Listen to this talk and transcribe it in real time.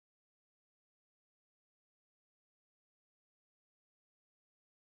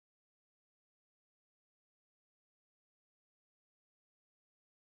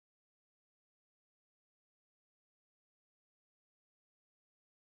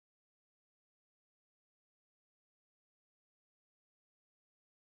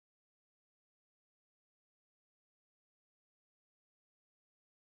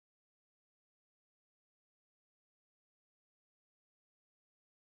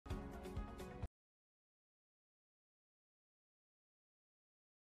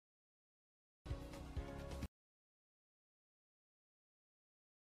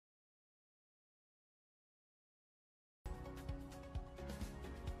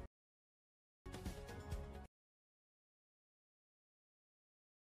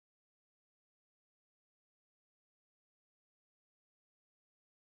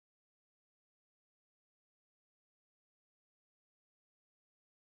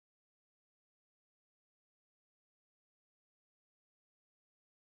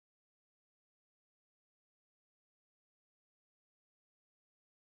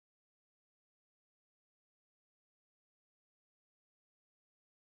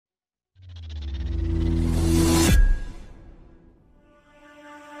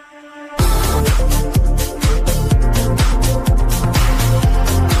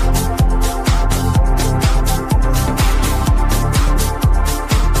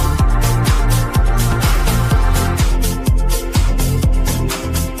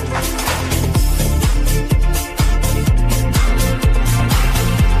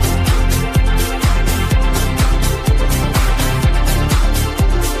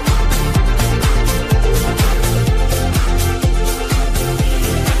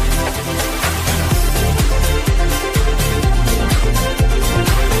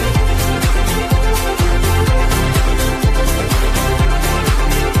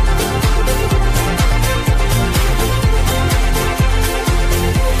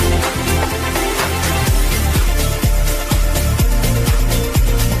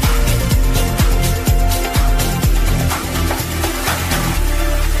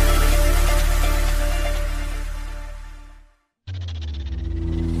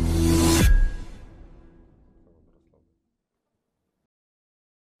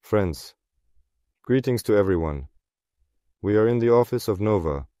Friends, greetings to everyone. We are in the office of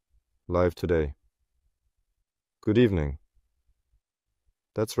Nova, live today. Good evening.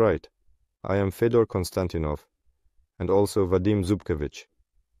 That's right. I am Fedor Konstantinov, and also Vadim Zubkevich,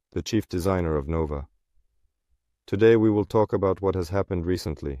 the Chief Designer of Nova. Today we will talk about what has happened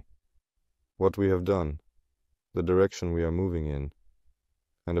recently, what we have done, the direction we are moving in,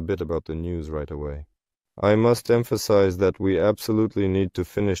 and a bit about the news right away. I must emphasize that we absolutely need to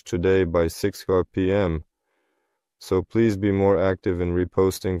finish today by 6 p.m., so please be more active in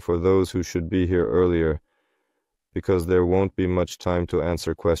reposting for those who should be here earlier, because there won't be much time to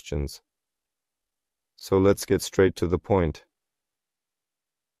answer questions. So let's get straight to the point.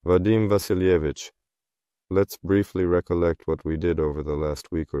 Vadim Vasilyevich, let's briefly recollect what we did over the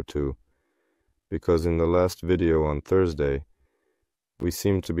last week or two, because in the last video on Thursday, we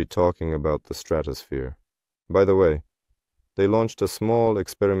seemed to be talking about the stratosphere. By the way, they launched a small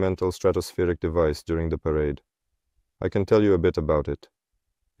experimental stratospheric device during the parade. I can tell you a bit about it.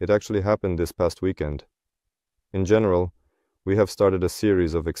 It actually happened this past weekend. In general, we have started a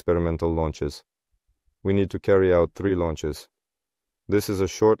series of experimental launches. We need to carry out 3 launches. This is a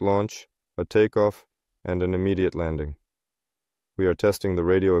short launch, a takeoff, and an immediate landing. We are testing the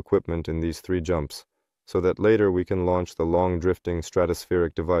radio equipment in these 3 jumps, so that later we can launch the long-drifting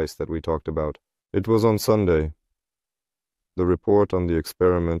stratospheric device that we talked about. It was on Sunday. The report on the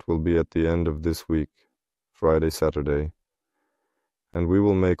experiment will be at the end of this week, Friday, Saturday, and we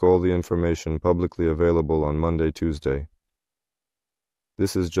will make all the information publicly available on Monday, Tuesday.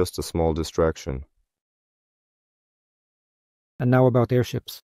 This is just a small distraction. And now about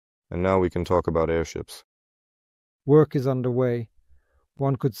airships. And now we can talk about airships. Work is underway.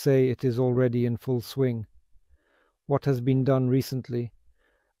 One could say it is already in full swing. What has been done recently?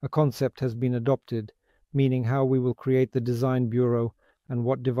 A concept has been adopted, meaning how we will create the design bureau and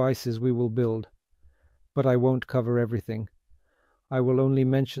what devices we will build. But I won't cover everything. I will only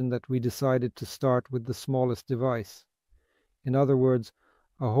mention that we decided to start with the smallest device. In other words,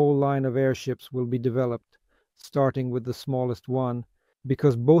 a whole line of airships will be developed, starting with the smallest one,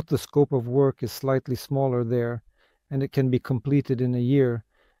 because both the scope of work is slightly smaller there, and it can be completed in a year,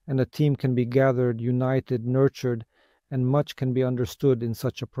 and a team can be gathered, united, nurtured, and much can be understood in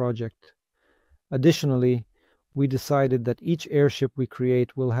such a project. Additionally, we decided that each airship we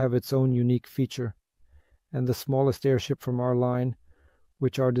create will have its own unique feature, and the smallest airship from our line,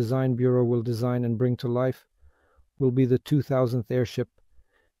 which our design bureau will design and bring to life, will be the 2000th airship,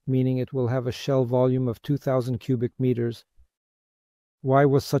 meaning it will have a shell volume of 2000 cubic meters. Why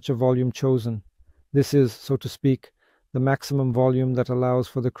was such a volume chosen? This is, so to speak, the maximum volume that allows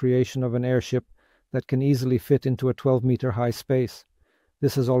for the creation of an airship that can easily fit into a 12-meter high space.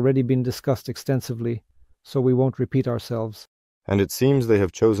 This has already been discussed extensively, so we won't repeat ourselves. And it seems they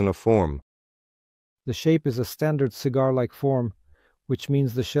have chosen a form. The shape is a standard cigar-like form, which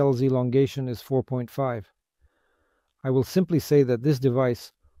means the shell's elongation is 4.5. I will simply say that this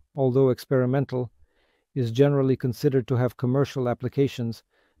device, although experimental, is generally considered to have commercial applications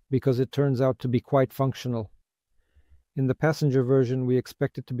because it turns out to be quite functional. In the passenger version, we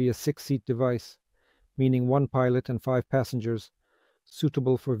expect it to be a 6-seat device, meaning 1 pilot and 5 passengers,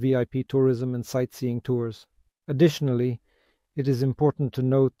 suitable for VIP tourism and sightseeing tours. Additionally, it is important to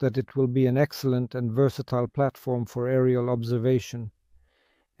note that it will be an excellent and versatile platform for aerial observation.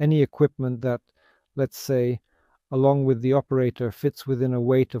 Any equipment that, let's say, along with the operator fits within a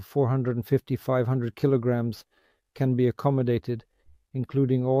weight of 450-500 kilograms can be accommodated,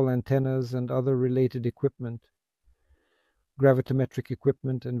 including all antennas and other related equipment. Gravitometric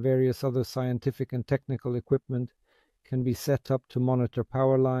equipment and various other scientific and technical equipment can be set up to monitor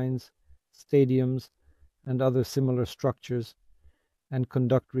power lines, stadiums, and other similar structures, and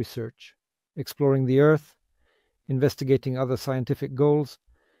conduct research, exploring the Earth, investigating other scientific goals.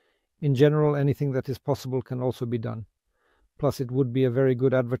 In general, anything that is possible can also be done. Plus, it would be a very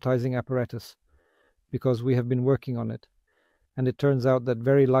good advertising apparatus, because we have been working on it, and it turns out that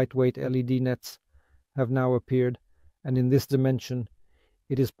very lightweight LED nets have now appeared, and in this dimension,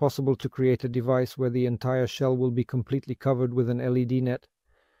 it is possible to create a device where the entire shell will be completely covered with an LED net,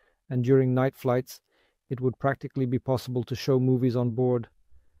 and during night flights, it would practically be possible to show movies on board,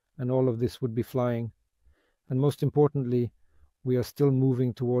 and all of this would be flying. And most importantly, we are still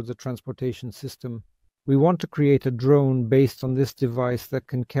moving towards a transportation system. We want to create a drone based on this device that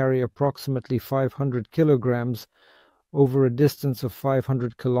can carry approximately 500 kilograms over a distance of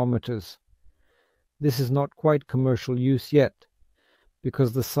 500 kilometers. This is not quite commercial use yet,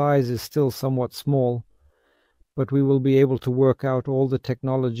 because the size is still somewhat small, but we will be able to work out all the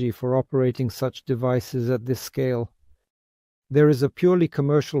technology for operating such devices at this scale. There is a purely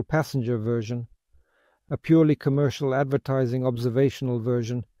commercial passenger version, a purely commercial advertising observational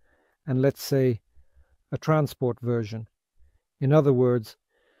version, and let's say a transport version. In other words,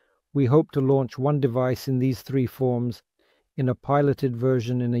 we hope to launch one device in these three forms in a piloted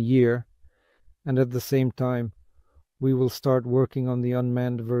version in a year, and at the same time, we will start working on the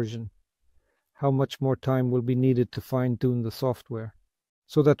unmanned version. How much more time will be needed to fine-tune the software,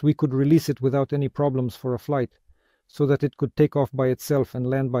 so that we could release it without any problems for a flight, so that it could take off by itself and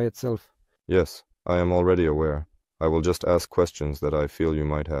land by itself? Yes, I am already aware. I will just ask questions that I feel you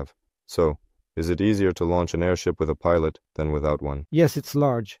might have. So, is it easier to launch an airship with a pilot than without one? Yes, it's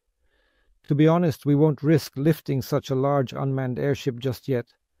large. To be honest, we won't risk lifting such a large unmanned airship just yet.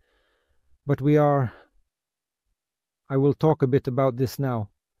 But I will talk a bit about this now.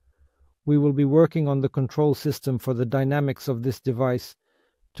 We will be working on the control system for the dynamics of this device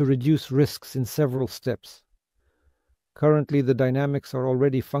to reduce risks in several steps. Currently, the dynamics are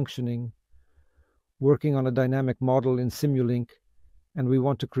already functioning, working on a dynamic model in Simulink, and we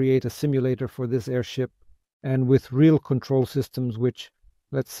want to create a simulator for this airship, and with real control systems which,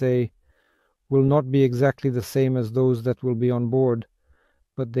 let's say, will not be exactly the same as those that will be on board,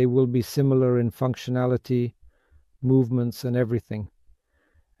 but they will be similar in functionality, movements, and everything,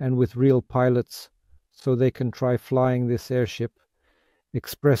 and with real pilots, so they can try flying this airship,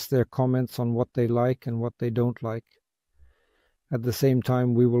 express their comments on what they like and what they don't like. At the same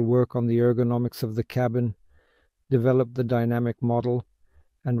time, we will work on the ergonomics of the cabin, develop the dynamic model,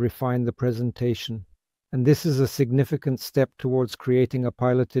 and refine the presentation. And this is a significant step towards creating a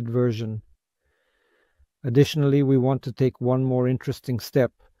piloted version. Additionally, we want to take one more interesting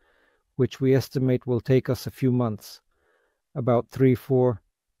step, which we estimate will take us a few months, about 3, 4,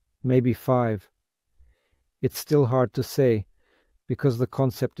 maybe 5. It's still hard to say, because the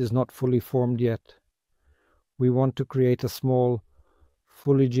concept is not fully formed yet. We want to create a small,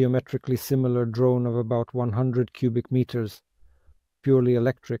 fully geometrically similar drone of about 100 cubic meters, purely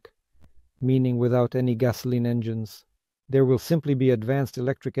electric, meaning without any gasoline engines. There will simply be advanced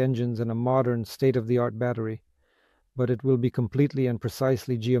electric engines and a modern, state-of-the-art battery, but it will be completely and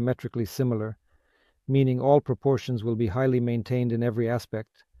precisely geometrically similar, meaning all proportions will be highly maintained in every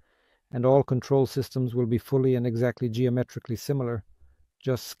aspect, and all control systems will be fully and exactly geometrically similar,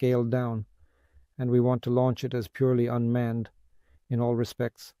 just scaled down, and we want to launch it as purely unmanned in all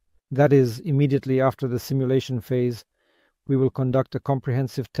respects. That is, immediately after the simulation phase, we will conduct a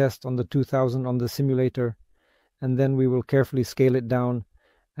comprehensive test on the 2000 on the simulator, and then we will carefully scale it down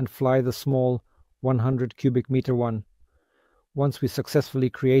and fly the small 100 cubic meter one. Once we successfully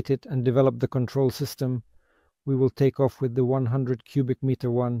create it and develop the control system, we will take off with the 100 cubic meter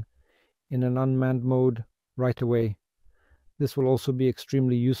one in an unmanned mode right away. This will also be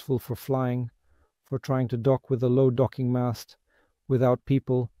extremely useful for flying, for trying to dock with a low docking mast without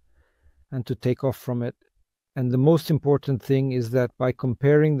people, and to take off from it. And the most important thing is that by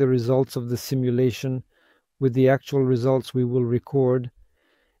comparing the results of the simulation with the actual results we will record,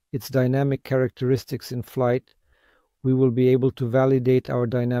 its dynamic characteristics in flight, we will be able to validate our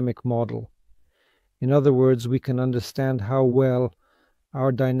dynamic model. In other words, we can understand how well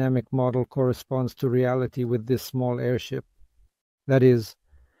our dynamic model corresponds to reality with this small airship. That is,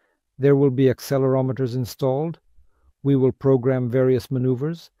 there will be accelerometers installed, we will program various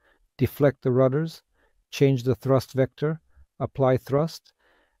maneuvers, deflect the rudders, change the thrust vector, apply thrust,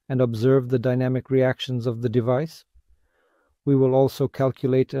 and observe the dynamic reactions of the device. We will also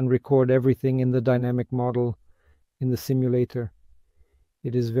calculate and record everything in the dynamic model in the simulator.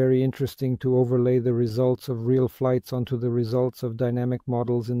 It is very interesting to overlay the results of real flights onto the results of dynamic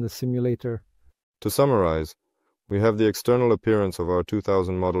models in the simulator. To summarize, we have the external appearance of our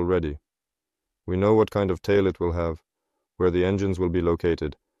 2000 model ready. We know what kind of tail it will have, where the engines will be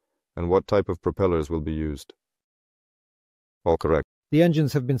located, and what type of propellers will be used. All correct. The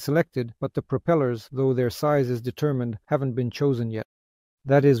engines have been selected, but the propellers, though their size is determined, haven't been chosen yet.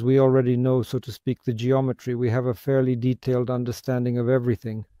 That is, we already know, so to speak, the geometry. We have a fairly detailed understanding of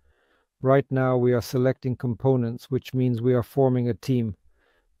everything. Right now we are selecting components, which means we are forming a team.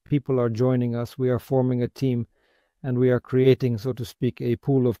 People are joining us, we are forming a team, and we are creating, so to speak, a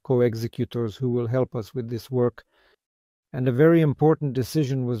pool of co-executors who will help us with this work. And a very important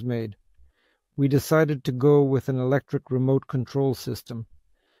decision was made. We decided to go with an electric remote control system,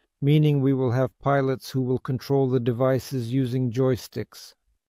 meaning we will have pilots who will control the devices using joysticks.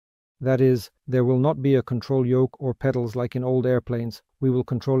 That is, there will not be a control yoke or pedals like in old airplanes. We will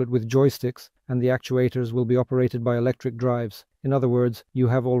control it with joysticks, and the actuators will be operated by electric drives. In other words, you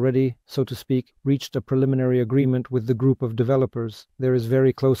have already, so to speak, reached a preliminary agreement with the group of developers. There is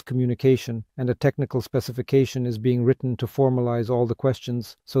very close communication, and a technical specification is being written to formalize all the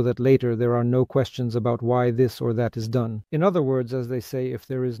questions, so that later there are no questions about why this or that is done. In other words, as they say, if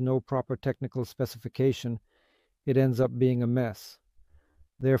there is no proper technical specification, it ends up being a mess.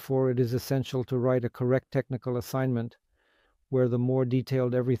 Therefore, it is essential to write a correct technical assignment, where the more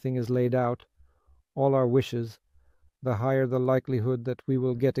detailed everything is laid out, all our wishes, the higher the likelihood that we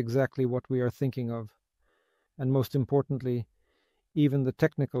will get exactly what we are thinking of. And most importantly, even the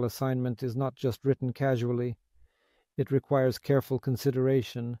technical assignment is not just written casually. It requires careful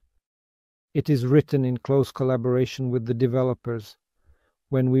consideration. It is written in close collaboration with the developers.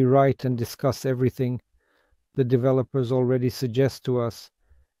 When we write and discuss everything, the developers already suggest to us,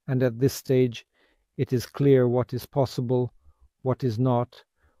 and at this stage it is clear what is possible, what is not,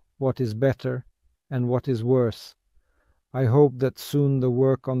 what is better, and what is worse. I hope that soon the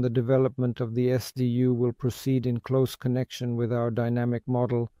work on the development of the SDU will proceed in close connection with our dynamic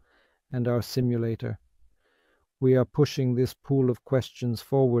model and our simulator. We are pushing this pool of questions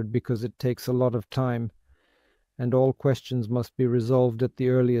forward because it takes a lot of time, and all questions must be resolved at the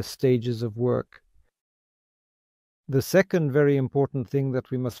earliest stages of work. The second very important thing that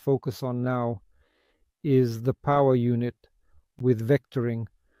we must focus on now is the power unit with vectoring,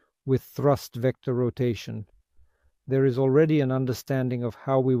 with thrust vector rotation. There is already an understanding of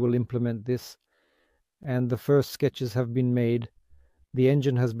how we will implement this, and the first sketches have been made. The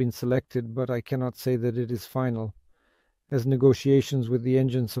engine has been selected, but I cannot say that it is final, as negotiations with the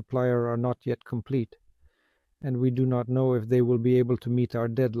engine supplier are not yet complete, and we do not know if they will be able to meet our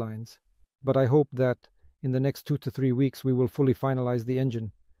deadlines. But I hope that in the next 2 to 3 weeks we will fully finalize the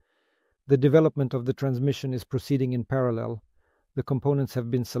engine. The development of the transmission is proceeding in parallel. The components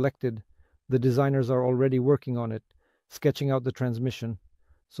have been selected. The designers are already working on it, sketching out the transmission,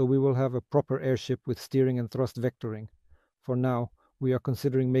 so we will have a proper airship with steering and thrust vectoring. For now, we are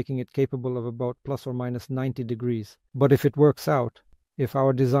considering making it capable of about plus or minus 90 degrees. But if it works out, if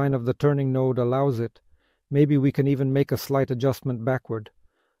our design of the turning node allows it, maybe we can even make a slight adjustment backward,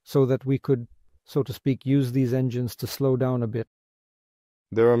 so that we could, so to speak, use these engines to slow down a bit.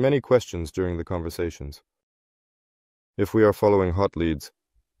 There are many questions during the conversations. If we are following hot leads,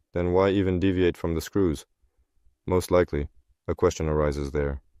 then why even deviate from the screws? Most likely, a question arises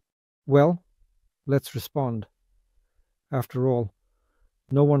there. Well, let's respond. After all,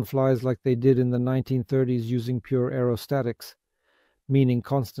 no one flies like they did in the 1930s using pure aerostatics, meaning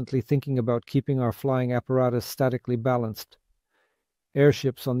constantly thinking about keeping our flying apparatus statically balanced.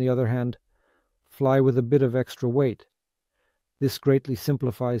 Airships, on the other hand, fly with a bit of extra weight. This greatly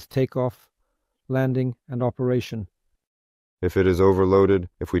simplifies takeoff, landing, and operation. If it is overloaded,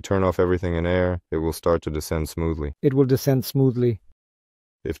 if we turn off everything in air, it will start to descend smoothly. It will descend smoothly.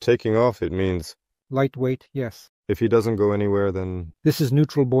 If taking off, it means... Lightweight, yes. If he doesn't go anywhere, then... This is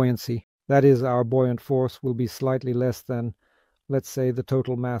neutral buoyancy. That is, our buoyant force will be slightly less than, let's say, the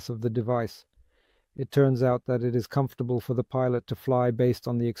total mass of the device. It turns out that it is comfortable for the pilot to fly based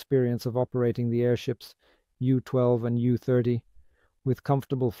on the experience of operating the airships U-12 and U-30, with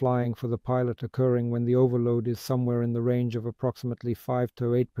comfortable flying for the pilot occurring when the overload is somewhere in the range of approximately 5 to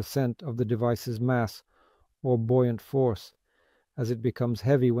 8% of the device's mass, or buoyant force, as it becomes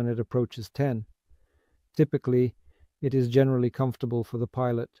heavy when it approaches 10. Typically, it is generally comfortable for the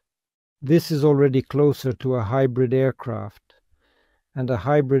pilot. This is already closer to a hybrid aircraft, and a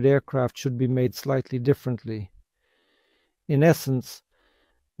hybrid aircraft should be made slightly differently. In essence,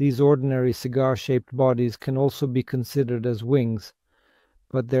 these ordinary cigar-shaped bodies can also be considered as wings,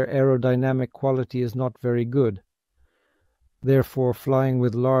 but their aerodynamic quality is not very good. Therefore, flying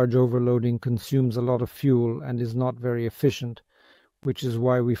with large overloading consumes a lot of fuel and is not very efficient, which is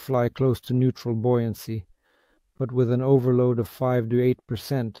why we fly close to neutral buoyancy, but with an overload of 5 to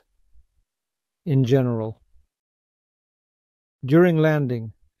 8% in general. During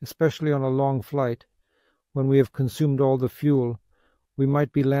landing, especially on a long flight, when we have consumed all the fuel, we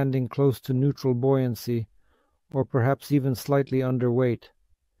might be landing close to neutral buoyancy, or perhaps even slightly underweight.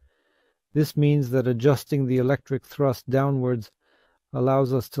 This means that adjusting the electric thrust downwards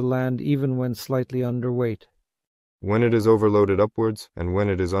allows us to land even when slightly underweight. When it is overloaded upwards and when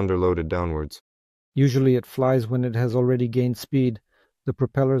it is underloaded downwards. Usually it flies when it has already gained speed. The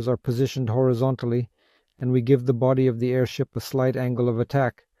propellers are positioned horizontally, and we give the body of the airship a slight angle of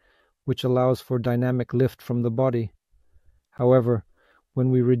attack, which allows for dynamic lift from the body. However, when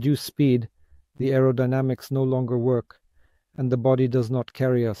we reduce speed, the aerodynamics no longer work, and the body does not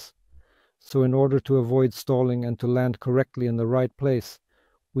carry us. So in order to avoid stalling and to land correctly in the right place,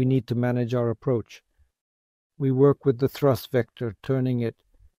 we need to manage our approach. We work with the thrust vector, turning it.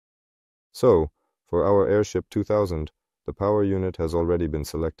 So, for our Airship 2000, the power unit has already been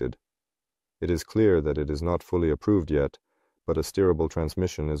selected. It is clear that it is not fully approved yet, but a steerable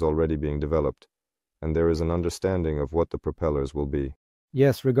transmission is already being developed, and there is an understanding of what the propellers will be.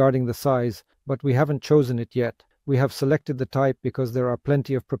 Yes, regarding the size, but we haven't chosen it yet. We have selected the type because there are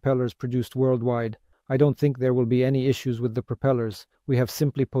plenty of propellers produced worldwide. I don't think there will be any issues with the propellers. We have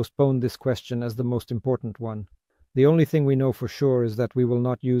simply postponed this question as the most important one. The only thing we know for sure is that we will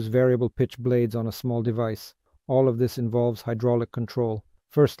not use variable pitch blades on a small device. All of this involves hydraulic control.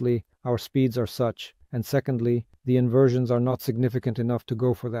 Firstly, our speeds are such, and secondly, the inversions are not significant enough to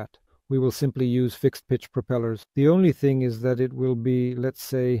go for that. We will simply use fixed pitch propellers. The only thing is that it will be, let's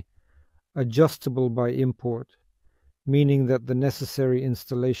say, adjustable by import, meaning that the necessary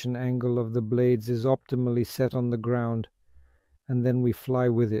installation angle of the blades is optimally set on the ground, and then we fly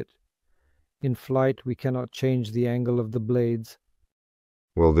with it. In flight, we cannot change the angle of the blades.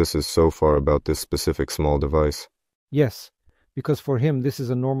 Well, this is so far about this specific small device. Yes, because for him this is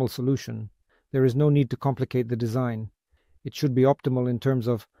a normal solution. There is no need to complicate the design. It should be optimal in terms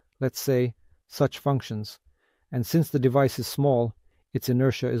of, let's say, such functions. And since the device is small, its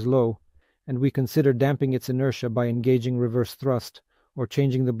inertia is low, and we consider damping its inertia by engaging reverse thrust or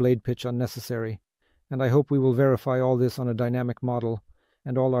changing the blade pitch unnecessary. And I hope we will verify all this on a dynamic model,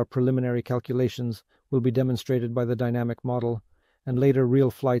 and all our preliminary calculations will be demonstrated by the dynamic model, and later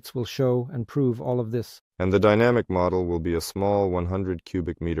real flights will show and prove all of this. And the dynamic model will be a small 100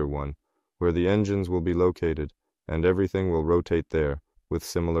 cubic meter one, where the engines will be located, and everything will rotate there, with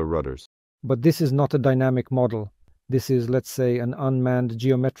similar rudders. But this is not a dynamic model. This is, let's say, an unmanned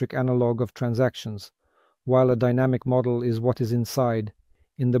geometric analog of transactions, while a dynamic model is what is inside,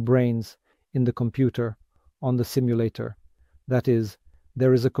 in the brains, in the computer, on the simulator. That is,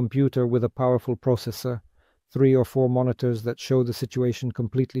 there is a computer with a powerful processor, 3 or 4 monitors that show the situation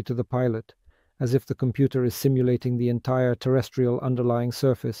completely to the pilot, as if the computer is simulating the entire terrestrial underlying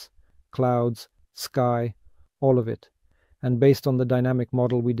surface, clouds, sky, all of it. And based on the dynamic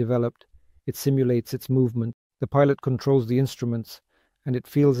model we developed, it simulates its movement. The pilot controls the instruments, and it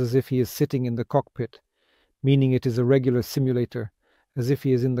feels as if he is sitting in the cockpit, meaning it is a regular simulator, as if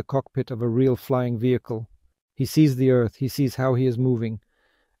he is in the cockpit of a real flying vehicle. He sees the Earth, he sees how he is moving,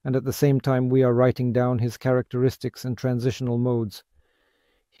 and at the same time we are writing down his characteristics and transitional modes.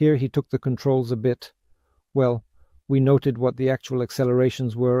 Here he took the controls a bit. Well, we noted what the actual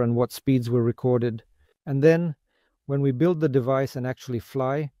accelerations were and what speeds were recorded. And then, when we build the device and actually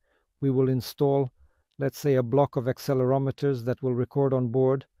fly, we will install, let's say, a block of accelerometers that will record on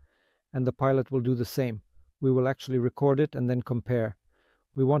board, and the pilot will do the same. We will actually record it and then compare.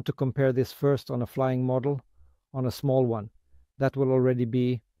 We want to compare this first on a flying model, on a small one. That will already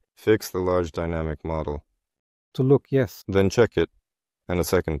be... Fix the large dynamic model. To look, yes. Then check it, and a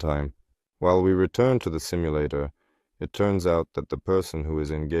second time. While we return to the simulator, it turns out that the person who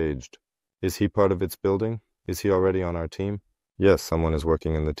is engaged, is he part of its building? Is he already on our team? Yes, someone is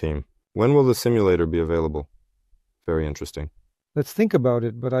working in the team. When will the simulator be available? Very interesting. Let's think about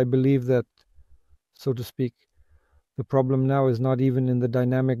it, but I believe that, so to speak, the problem now is not even in the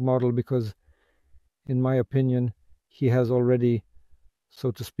dynamic model because, in my opinion, he has already,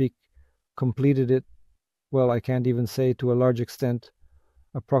 so to speak, completed it. Well, I can't even say to a large extent,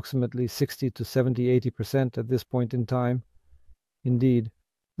 approximately 60 to 70, 80% at this point in time. Indeed.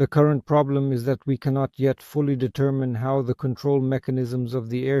 The current problem is that we cannot yet fully determine how the control mechanisms of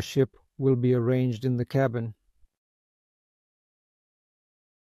the airship will be arranged in the cabin.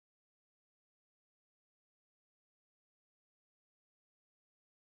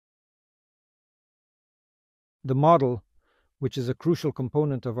 The model, which is a crucial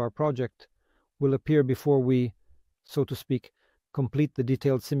component of our project, will appear before we, so to speak, complete the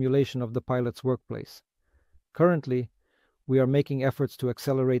detailed simulation of the pilot's workplace. Currently, we are making efforts to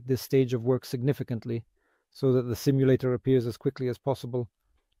accelerate this stage of work significantly so that the simulator appears as quickly as possible,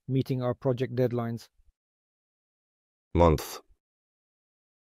 meeting our project deadlines. Month.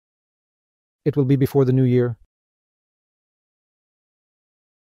 It will be before the new year.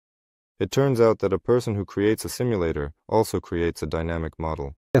 It turns out that a person who creates a simulator also creates a dynamic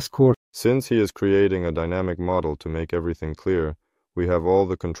model. Yes, course. Since he is creating a dynamic model to make everything clear, we have all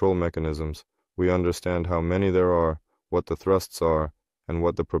the control mechanisms, we understand how many there are, what the thrusts are, and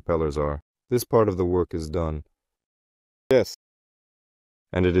what the propellers are. This part of the work is done. Yes.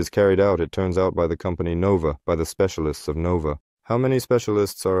 And it is carried out, it turns out, by the company Nova, by the specialists of Nova. How many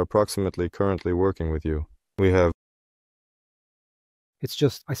specialists are approximately currently working with you? We have It's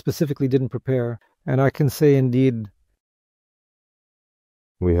just I specifically didn't prepare, and I can say indeed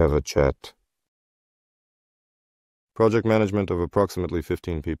we have a chat. Project management of approximately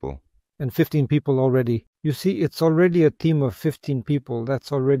 15 people. And 15 people already. You see, it's already a team of 15 people.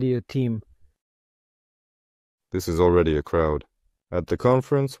 That's already a team. This is already a crowd. At the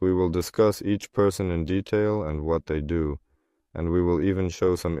conference, we will discuss each person in detail and what they do, and we will even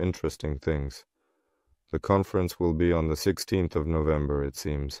show some interesting things. The conference will be on the 16th of November, it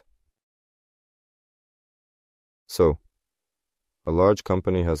seems. So, a large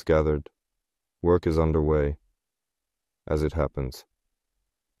company has gathered. Work is underway. As it happens.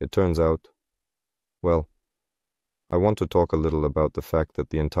 It turns out, well, I want to talk a little about the fact that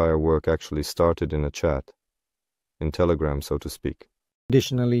the entire work actually started in a chat. In Telegram, so to speak.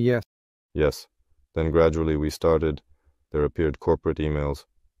 Additionally, yes. Yes. Then gradually we started. There appeared corporate emails.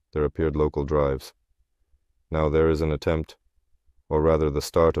 There appeared local drives. Now there is an attempt, or rather the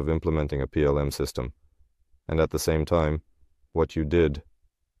start of implementing a PLM system. And at the same time, what you did,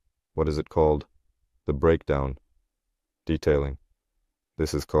 what is it called? The breakdown. Detailing.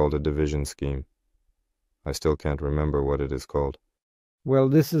 This is called a division scheme. I still can't remember what it is called. Well,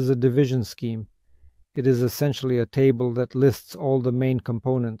 this is a division scheme. It is essentially a table that lists all the main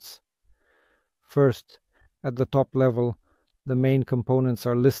components. First, at the top level, the main components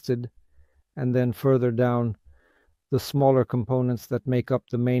are listed, and then further down, the smaller components that make up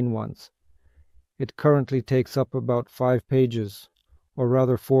the main ones. It currently takes up about 5 pages, or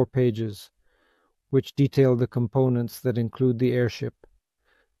rather 4 pages, which detail the components that include the airship.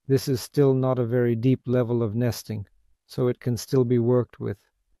 This is still not a very deep level of nesting, so it can still be worked with.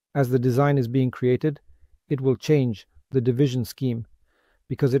 As the design is being created, it will change the division scheme,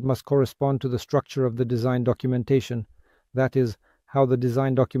 because it must correspond to the structure of the design documentation, that is, how the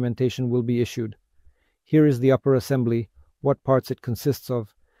design documentation will be issued. Here is the upper assembly, what parts it consists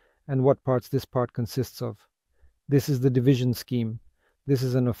of, and what parts this part consists of. This is the division scheme. This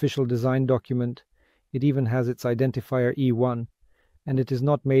is an official design document. It even has its identifier E1, and it is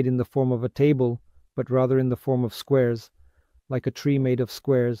not made in the form of a table, but rather in the form of squares, like a tree made of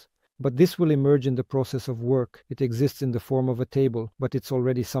squares. But this will emerge in the process of work. It exists in the form of a table, but it's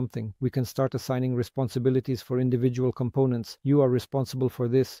already something. We can start assigning responsibilities for individual components. You are responsible for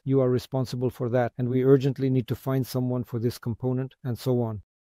this, you are responsible for that, and we urgently need to find someone for this component, and so on.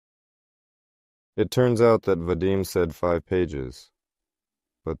 It turns out that Vadim said 5 pages,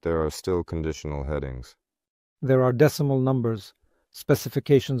 but there are still conditional headings. There are decimal numbers.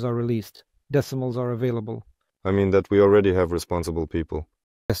 Specifications are released. Decimals are available. I mean that we already have responsible people.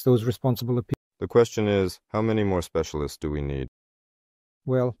 Yes, those responsible people. The question is, how many more specialists do we need?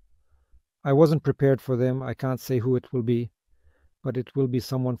 Well, I wasn't prepared for them. I can't say who it will be, but it will be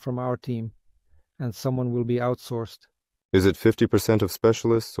someone from our team, and someone will be outsourced. Is it 50% of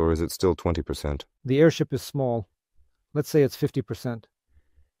specialists, or is it still 20%? The airship is small. Let's say it's 50%.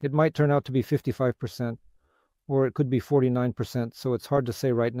 It might turn out to be 55%, or it could be 49%, so it's hard to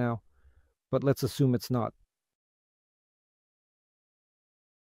say right now, but let's assume it's not.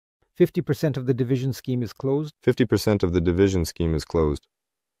 50% of the division scheme is closed. 50% of the division scheme is closed.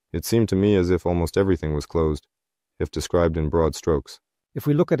 It seemed to me as if almost everything was closed, if described in broad strokes. If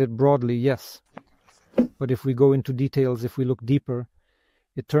we look at it broadly, yes. But if we go into details, if we look deeper,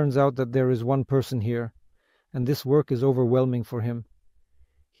 it turns out that there is one person here, and this work is overwhelming for him.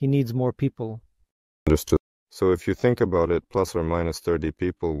 He needs more people. Understood. So if you think about it, plus or minus 30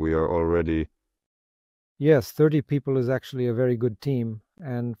 people, we are already... Yes, 30 people is actually a very good team,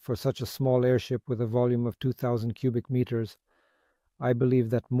 and for such a small airship with a volume of 2,000 cubic meters, I believe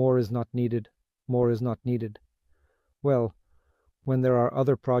that more is not needed. More is not needed. Well, when there are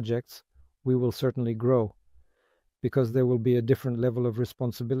other projects, we will certainly grow, because there will be a different level of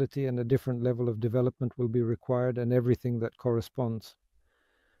responsibility and a different level of development will be required and everything that corresponds.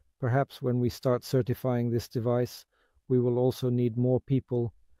 Perhaps when we start certifying this device, we will also need more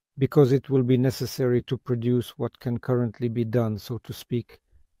people, because it will be necessary to produce what can currently be done, so to speak,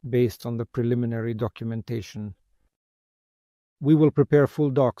 based on the preliminary documentation. We will prepare full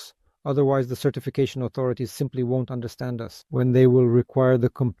docs, otherwise the certification authorities simply won't understand us when they will require the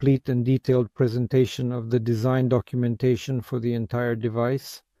complete and detailed presentation of the design documentation for the entire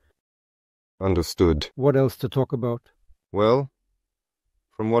device. Understood. What else to talk about? Well,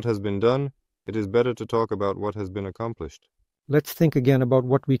 from what has been done, it is better to talk about what has been accomplished. Let's think again about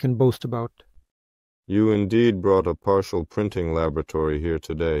what we can boast about. You indeed brought a partial printing laboratory here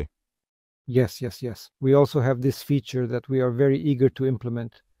today. Yes. We also have this feature that we are very eager to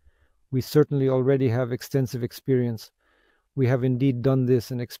implement. We certainly already have extensive experience. We have indeed done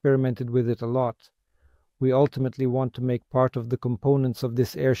this and experimented with it a lot. We ultimately want to make part of the components of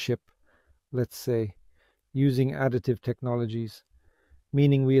this airship, let's say, using additive technologies,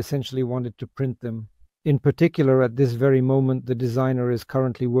 meaning we essentially wanted to print them. In particular, at this very moment, the designer is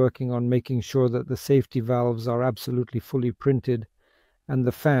currently working on making sure that the safety valves are absolutely fully printed, and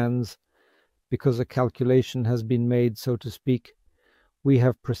the fans, because a calculation has been made, so to speak, we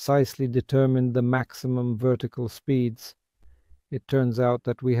have precisely determined the maximum vertical speeds. It turns out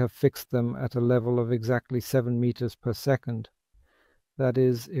that we have fixed them at a level of exactly 7 meters per second. That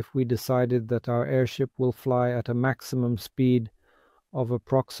is, if we decided that our airship will fly at a maximum speed of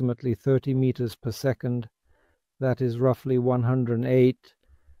approximately 30 meters per second, that is roughly 108,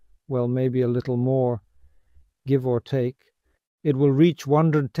 well, maybe a little more, give or take, it will reach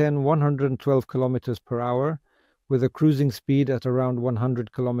 110, 112 kilometers per hour, with a cruising speed at around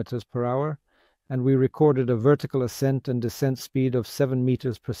 100 kilometers per hour, and we recorded a vertical ascent and descent speed of 7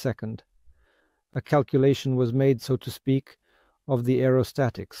 meters per second. A calculation was made, so to speak, of the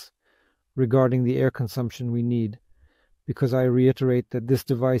aerostatics regarding the air consumption we need, because I reiterate that this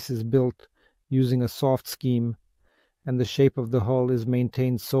device is built using a soft scheme, and the shape of the hull is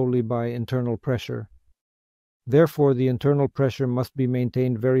maintained solely by internal pressure. Therefore, the internal pressure must be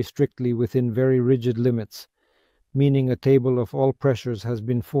maintained very strictly within very rigid limits, meaning a table of all pressures has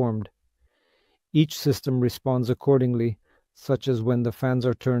been formed. Each system responds accordingly, such as when the fans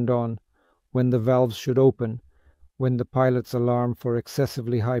are turned on, when the valves should open, when the pilot's alarm for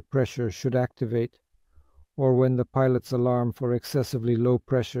excessively high pressure should activate, or when the pilot's alarm for excessively low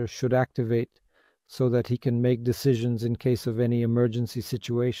pressure should activate, so that he can make decisions in case of any emergency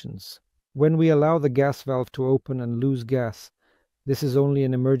situations. When we allow the gas valve to open and lose gas, this is only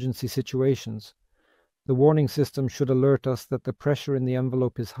in emergency situations. The warning system should alert us that the pressure in the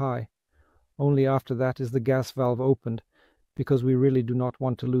envelope is high. Only after that is the gas valve opened, because we really do not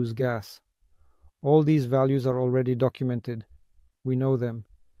want to lose gas. All these values are already documented. We know them,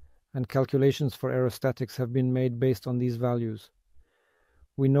 and calculations for aerostatics have been made based on these values.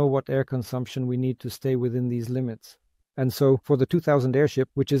 We know what air consumption we need to stay within these limits. And so, for the 2000 airship,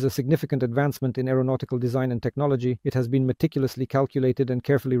 which is a significant advancement in aeronautical design and technology, it has been meticulously calculated and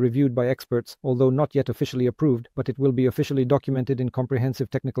carefully reviewed by experts, although not yet officially approved, but it will be officially documented in comprehensive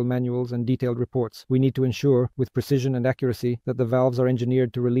technical manuals and detailed reports. We need to ensure, with precision and accuracy, that the valves are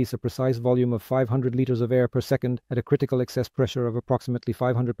engineered to release a precise volume of 500 liters of air per second at a critical excess pressure of approximately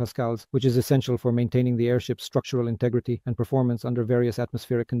 500 pascals, which is essential for maintaining the airship's structural integrity and performance under various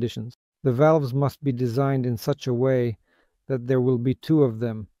atmospheric conditions. The valves must be designed in such a way that there will be two of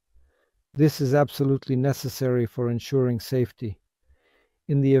them. This is absolutely necessary for ensuring safety.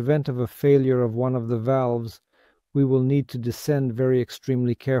 In the event of a failure of one of the valves, we will need to descend very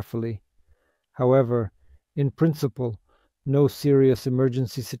extremely carefully. However, in principle, no serious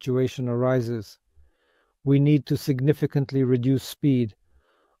emergency situation arises. We need to significantly reduce speed.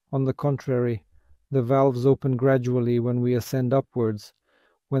 On the contrary, the valves open gradually when we ascend upwards,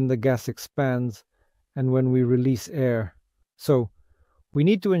 when the gas expands, and when we release air. So, we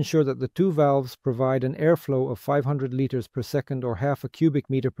need to ensure that the two valves provide an airflow of 500 liters per second or half a cubic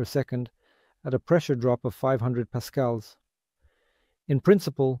meter per second at a pressure drop of 500 pascals. In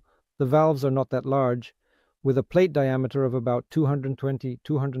principle, the valves are not that large, with a plate diameter of about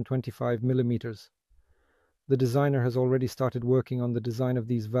 220-225 millimeters. The designer has already started working on the design of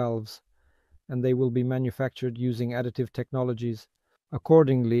these valves, and they will be manufactured using additive technologies.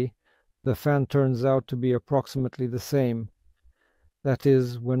 Accordingly, the fan turns out to be approximately the same. That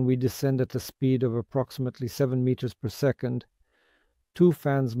is, when we descend at a speed of approximately 7 meters per second, two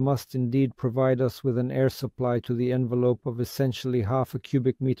fans must indeed provide us with an air supply to the envelope of essentially half a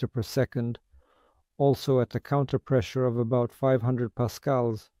cubic meter per second, also at a counter pressure of about 500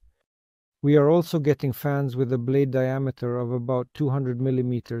 pascals. We are also getting fans with a blade diameter of about 200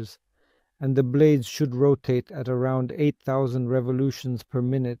 millimeters, and the blades should rotate at around 8,000 revolutions per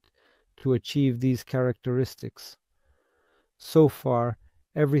minute to achieve these characteristics. So far,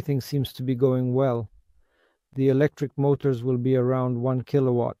 everything seems to be going well. The electric motors will be around 1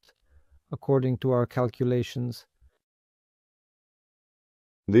 kilowatt, according to our calculations.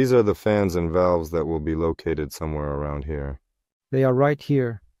 These are the fans and valves that will be located somewhere around here. They are right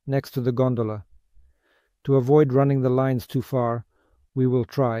here, next to the gondola. To avoid running the lines too far, we will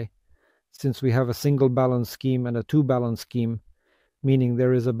try, since we have a single ballon scheme and a two-ballon scheme, meaning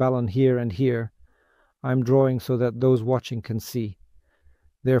there is a ballon here and here, I'm drawing so that those watching can see.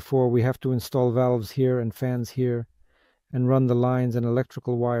 Therefore, we have to install valves here and fans here, and run the lines and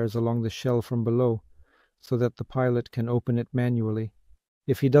electrical wires along the shell from below, so that the pilot can open it manually.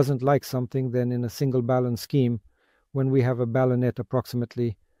 If he doesn't like something, then in a single ballon scheme, when we have a ballonette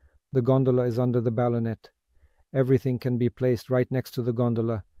approximately The gondola is under the ballonet. Everything can be placed right next to the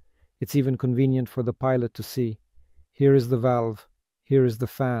gondola. It's even convenient for the pilot to see. Here is the valve. Here is the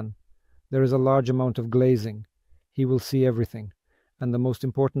fan. There is a large amount of glazing. He will see everything. And the most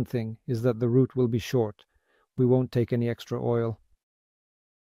important thing is that the route will be short. We won't take any extra oil.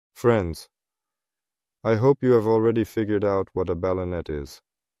 Friends, I hope you have already figured out what a ballonet is.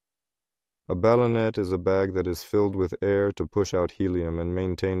 A ballonet is a bag that is filled with air to push out helium and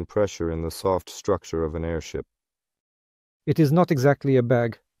maintain pressure in the soft structure of an airship. It is not exactly a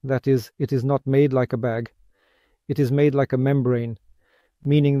bag. That is, it is not made like a bag. It is made like a membrane,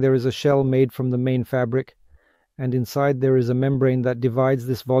 meaning there is a shell made from the main fabric, and inside there is a membrane that divides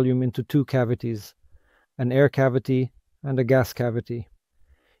this volume into two cavities, an air cavity and a gas cavity.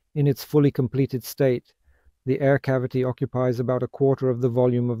 In its fully completed state, the air cavity occupies about a quarter of the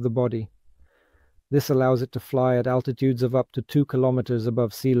volume of the body. This allows it to fly at altitudes of up to 2 kilometers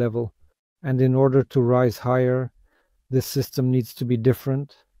above sea level, and in order to rise higher, this system needs to be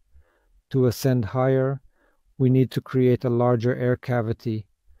different. To ascend higher, we need to create a larger air cavity.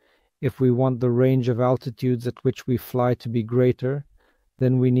 If we want the range of altitudes at which we fly to be greater,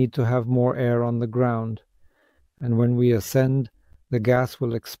 then we need to have more air on the ground. And when we ascend, the gas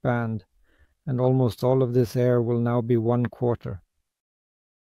will expand, and almost all of this air will now be 1/4.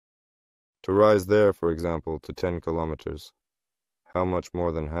 To rise there, for example, to 10 kilometers, how much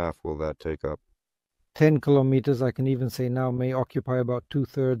more than half will that take up? 10 kilometers, I can even say now, may occupy about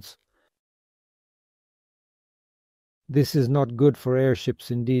 2/3. This is not good for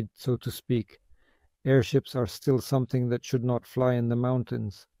airships indeed, so to speak. Airships are still something that should not fly in the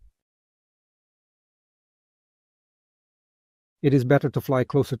mountains. It is better to fly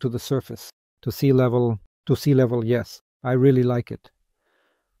closer to the surface, to sea level, yes. I really like it.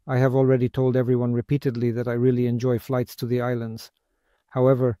 I have already told everyone repeatedly that I really enjoy flights to the islands.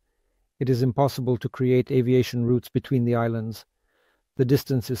 However, it is impossible to create aviation routes between the islands. The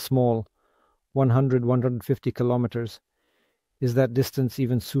distance is small, 100-150 kilometers. Is that distance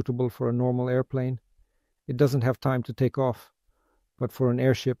even suitable for a normal airplane? It doesn't have time to take off. But for an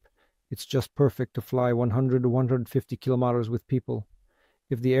airship, it's just perfect to fly 100 to 150 kilometers with people.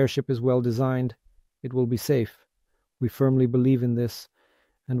 If the airship is well designed, it will be safe. We firmly believe in this,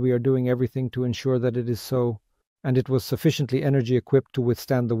 and we are doing everything to ensure that it is so, and it was sufficiently energy equipped to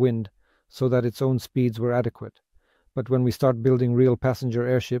withstand the wind, so that its own speeds were adequate. But when we start building real passenger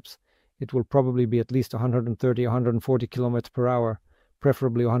airships, it will probably be at least 130-140 kilometers per hour,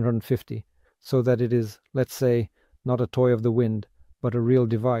 preferably 150, so that it is, let's say, not a toy of the wind, but a real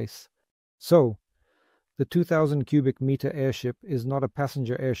device. So, the 2,000 cubic meter airship is not a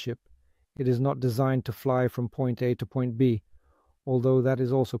passenger airship. It is not designed to fly from point A to point B, although that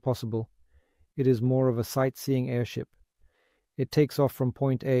is also possible. It is more of a sightseeing airship. It takes off from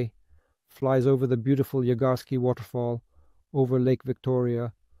point A, flies over the beautiful Yagarsky waterfall, over Lake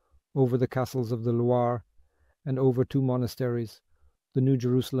Victoria, over the castles of the Loire, and over 2 monasteries, the New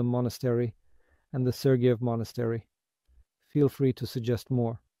Jerusalem Monastery and the Sergiev Monastery. Feel free to suggest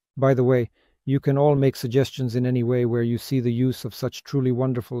more. By the way, you can all make suggestions in any way where you see the use of such truly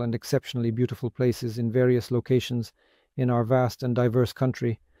wonderful and exceptionally beautiful places in various locations in our vast and diverse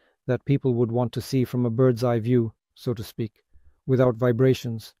country that people would want to see from a bird's eye view, so to speak, without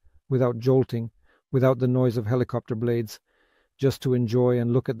vibrations, without jolting, without the noise of helicopter blades, just to enjoy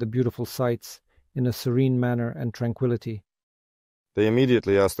and look at the beautiful sights in a serene manner and tranquility. They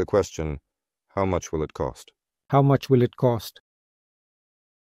immediately ask the question, how much will it cost? How much will it cost?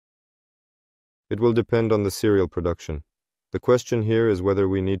 It will depend on the serial production. The question here is whether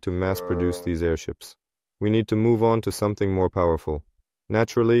we need to mass produce these airships. We need to move on to something more powerful.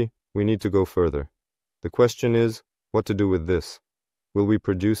 Naturally, we need to go further. The question is, what to do with this? Will we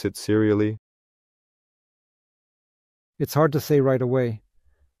produce it serially? It's hard to say right away.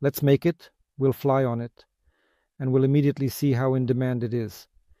 Let's make it, we'll fly on it, and we'll immediately see how in demand it is.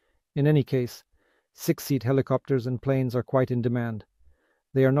 In any case, 6-seat helicopters and planes are quite in demand.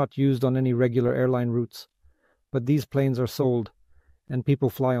 They are not used on any regular airline routes, but these planes are sold, and people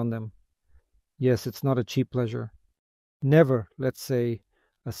fly on them. Yes, it's not a cheap pleasure. Never, let's say,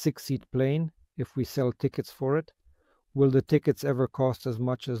 a 6-seat plane, if we sell tickets for it, will the tickets ever cost as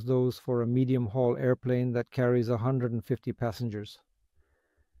much as those for a medium-haul airplane that carries 150 passengers.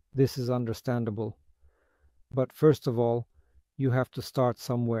 This is understandable. But first of all, you have to start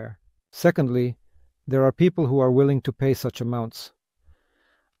somewhere. Secondly, there are people who are willing to pay such amounts.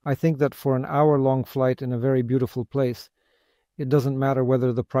 I think that for an hour-long flight in a very beautiful place, it doesn't matter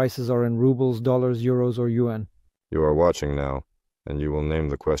whether the prices are in rubles, dollars, euros, or yuan. You are watching now, and you will name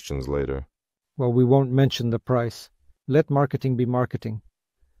the questions later. Well, we won't mention the price. Let marketing be marketing.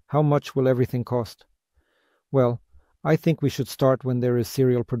 How much will everything cost? Well, I think we should start when there is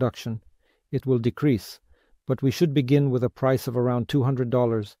serial production. It will decrease, but we should begin with a price of around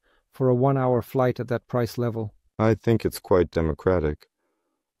 $200 for a 1-hour flight at that price level. I think it's quite democratic,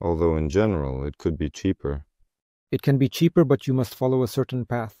 although in general it could be cheaper. It can be cheaper, but you must follow a certain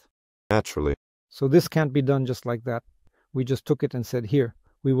path. Naturally. So this can't be done just like that. We just took it and said, here,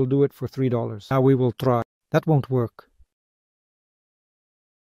 we will do it for $3. Now we will try. That won't work.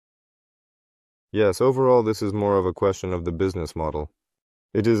 Yes, overall this is more of a question of the business model.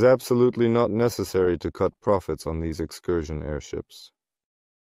 It is absolutely not necessary to cut profits on these excursion airships.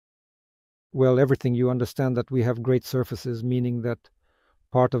 Well, everything, you understand that we have great surfaces, meaning that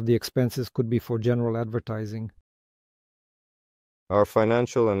part of the expenses could be for general advertising. Our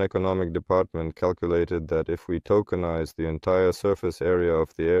financial and economic department calculated that if we tokenize the entire surface area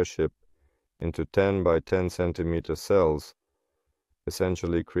of the airship into 10 by 10 centimeter cells,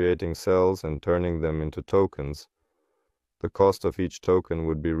 essentially creating cells and turning them into tokens, the cost of each token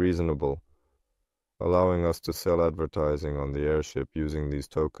would be reasonable, allowing us to sell advertising on the airship using these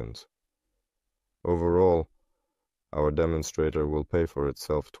tokens. Overall, our demonstrator will pay for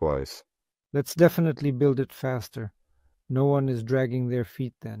itself twice. Let's definitely build it faster. No one is dragging their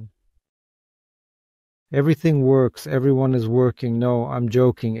feet then. Everything works. Everyone is working. No, I'm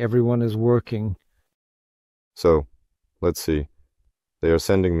joking. Everyone is working. So, let's see. They are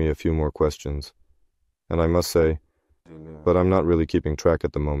sending me a few more questions. And I must say, but I'm not really keeping track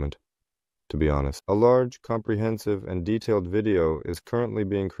at the moment, to be honest. A large, comprehensive, and detailed video is currently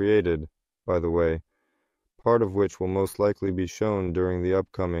being created, by the way, part of which will most likely be shown during the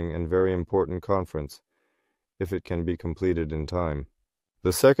upcoming and very important conference, if it can be completed in time.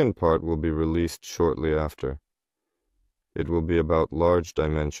 The second part will be released shortly after. It will be about large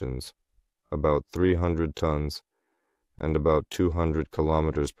dimensions, about 300 tons, and about 200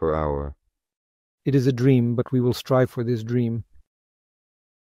 kilometers per hour. It is a dream, but we will strive for this dream.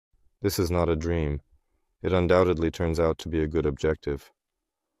 This is not a dream. It undoubtedly turns out to be a good objective.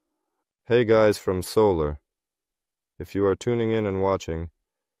 Hey guys from Solar, if you are tuning in and watching,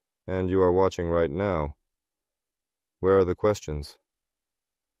 and you are watching right now, where are the questions?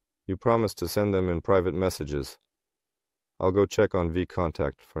 You promised to send them in private messages. I'll go check on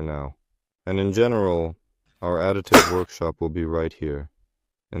vContact for now. And in general, our additive workshop will be right here,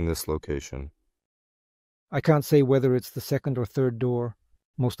 in this location. I can't say whether it's the second or third door.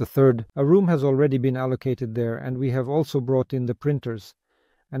 Most the third. A room has already been allocated there, and we have also brought in the printers,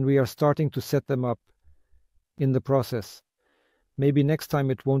 and we are starting to set them up in the process. Maybe next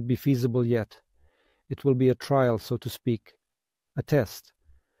time it won't be feasible yet. It will be a trial, so to speak. A test.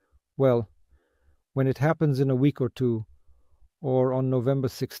 Well, when it happens in a week or two, or on November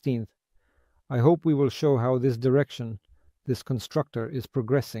 16th, I hope we will show how this direction, this constructor, is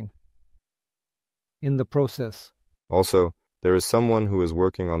progressing in the process. Also, there is someone who is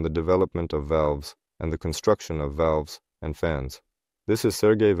working on the development of valves and the construction of valves and fans. This is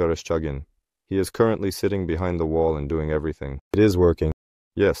Sergei Vereshchagin. He is currently sitting behind the wall and doing everything. It is working.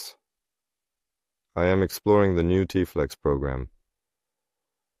 Yes. I am exploring the new T-Flex program.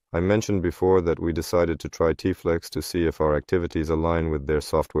 I mentioned before that we decided to try T-Flex to see if our activities align with their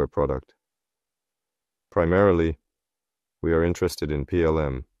software product. Primarily, we are interested in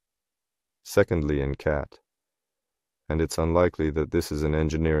PLM. Secondly, in CAT. And it's unlikely that this is an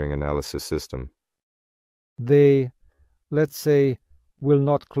engineering analysis system. They, let's say, will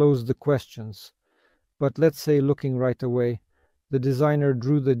not close the questions, but let's say, looking right away, the designer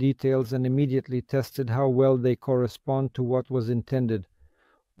drew the details and immediately tested how well they correspond to what was intended,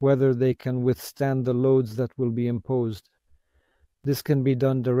 whether they can withstand the loads that will be imposed. This can be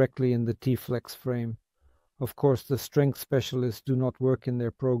done directly in the T-Flex frame. Of course, the strength specialists do not work in their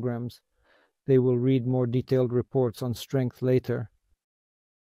programs. They will read more detailed reports on strength later.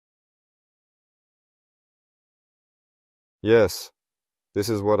 Yes, this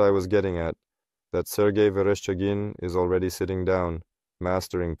is what I was getting at, that Sergei Vereshchagin is already sitting down,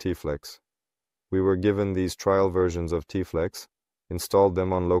 mastering T-Flex. We were given these trial versions of T-Flex, installed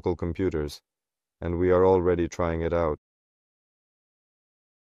them on local computers, and we are already trying it out.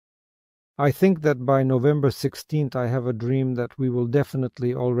 I think that by November 16th I have a dream that we will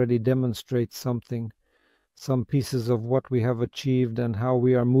definitely already demonstrate something, some pieces of what we have achieved and how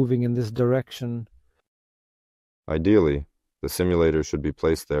we are moving in this direction. Ideally, the simulator should be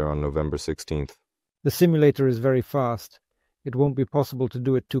placed there on November 16th. The simulator is very fast. It won't be possible to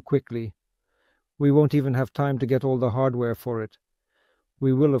do it too quickly. We won't even have time to get all the hardware for it.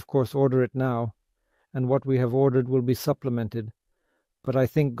 We will, of course, order it now, and what we have ordered will be supplemented. But I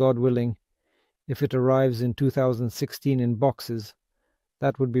think, God willing, if it arrives in 2016 in boxes,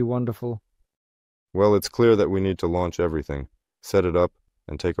 That would be wonderful. Well, it's clear that we need to launch everything, set it up,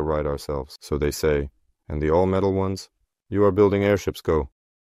 and take a ride ourselves, so they say. And the all-metal ones? You are building airships, go.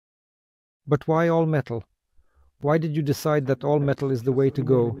 But why all metal? Why did you decide that all metal is the way to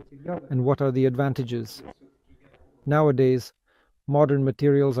go, and what are the advantages? Nowadays, modern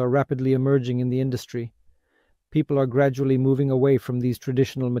materials are rapidly emerging in the industry. People are gradually moving away from these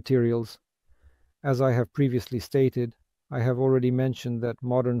traditional materials. As I have previously stated, I have already mentioned that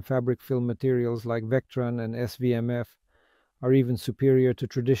modern fabric film materials like Vectran and SVMF are even superior to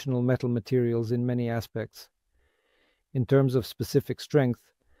traditional metal materials in many aspects. In terms of specific strength,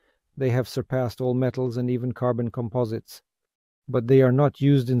 they have surpassed all metals and even carbon composites. But they are not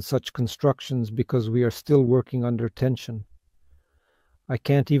used in such constructions because we are still working under tension. I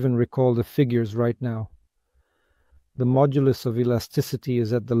can't even recall the figures right now. The modulus of elasticity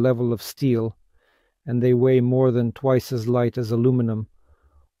is at the level of steel, and they weigh more than twice as light as aluminum,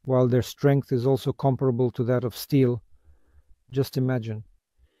 while their strength is also comparable to that of steel. Just imagine.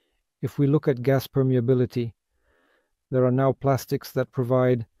 If we look at gas permeability, there are now plastics that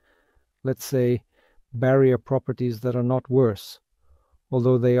provide, let's say, barrier properties that are not worse,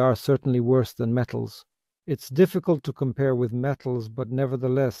 although they are certainly worse than metals. It's difficult to compare with metals, but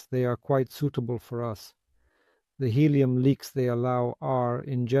nevertheless they are quite suitable for us. The helium leaks they allow are,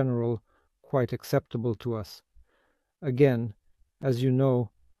 in general, quite acceptable to us. Again, as you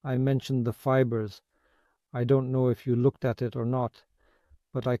know, I mentioned the fibers. I don't know if you looked at it or not,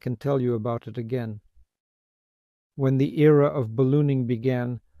 but I can tell you about it again. When the era of ballooning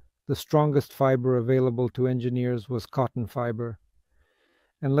began, the strongest fiber available to engineers was cotton fiber.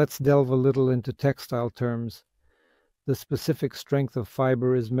 And let's delve a little into textile terms. The specific strength of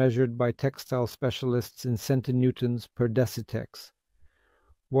fiber is measured by textile specialists in centinewtons per decitex.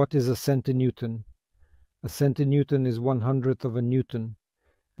 What is a centinewton? A centinewton is 1/100th of a newton.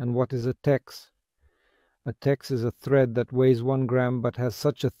 And what is a tex? A tex is a thread that weighs 1 gram but has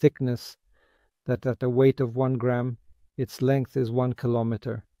such a thickness that at a weight of 1 gram, its length is 1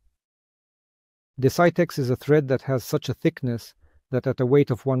 kilometer. Decitex is a thread that has such a thickness that at a weight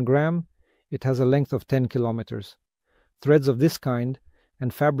of 1 gram, it has a length of 10 kilometers. Threads of this kind,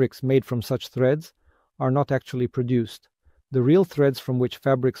 and fabrics made from such threads, are not actually produced. The real threads from which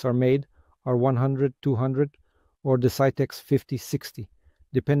fabrics are made are 100, 200, or Decitex 50, 60,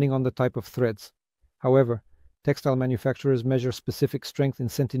 depending on the type of threads. However, textile manufacturers measure specific strength in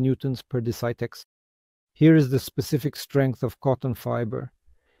centinewtons per Decitex. Here is the specific strength of cotton fiber.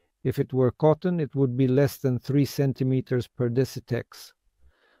 If it were cotton, it would be less than 3 centimeters per decitex.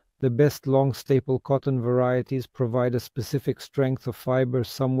 The best long staple cotton varieties provide a specific strength of fiber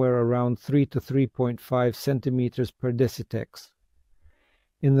somewhere around 3 to 3.5 centimeters per decitex.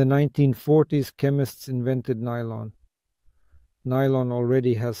 In the 1940s, chemists invented nylon. Nylon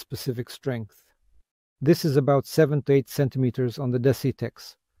already has specific strength. This is about 7 to 8 centimeters on the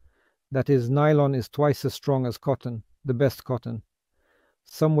decitex. That is, nylon is twice as strong as cotton, the best cotton.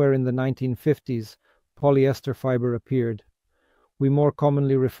 Somewhere in the 1950s, polyester fiber appeared. We more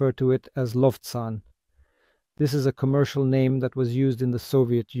commonly refer to it as Loftzahn. This is a commercial name that was used in the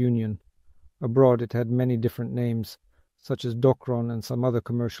Soviet Union. Abroad it had many different names, such as Dokron and some other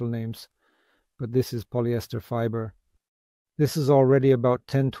commercial names, but this is polyester fiber. This is already about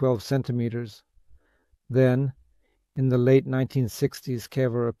 10-12 centimeters. Then, in the late 1960s,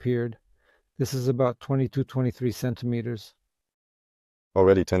 Kevlar appeared. This is about 22-23 centimeters.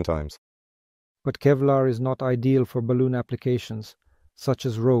 Already 10 times. But Kevlar is not ideal for balloon applications, such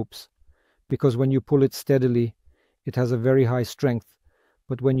as ropes, because when you pull it steadily, it has a very high strength,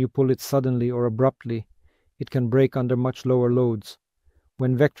 but when you pull it suddenly or abruptly, it can break under much lower loads.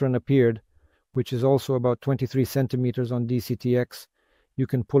 When Vectran appeared, which is also about 23 centimeters on DCTX, you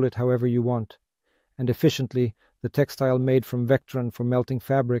can pull it however you want. And efficiently, the textile made from Vectran for melting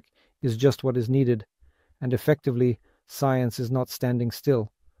fabric is just what is needed, and effectively, science is not standing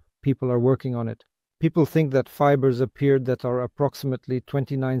still. People are working on it. People think that fibers appeared that are approximately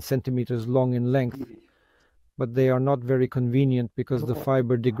 29 centimeters long in length, but they are not very convenient because the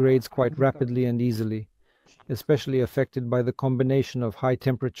fiber degrades quite rapidly and easily, especially affected by the combination of high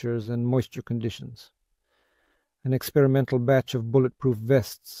temperatures and moisture conditions. An experimental batch of bulletproof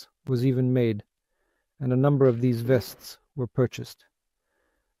vests was even made, and a number of these vests were purchased.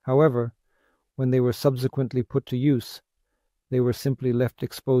 However, when they were subsequently put to use, they were simply left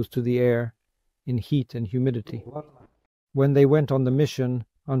exposed to the air in heat and humidity. When they went on the mission,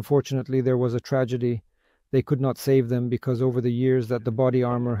 unfortunately there was a tragedy. They could not save them because over the years that the body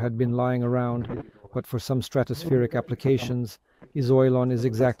armor had been lying around, but for some stratospheric applications, Izoilon is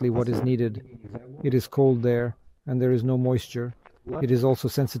exactly what is needed. It is cold there, and there is no moisture, It is also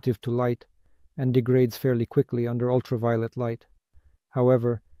sensitive to light and degrades fairly quickly under ultraviolet light.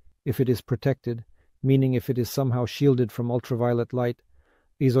 However, if it is protected, meaning if it is somehow shielded from ultraviolet light,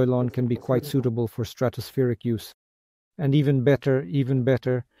 Isoilon can be quite suitable for stratospheric use. And even better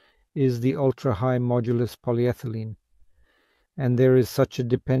is the ultra-high modulus polyethylene. And there is such a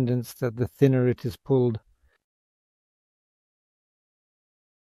dependence that the thinner it is pulled,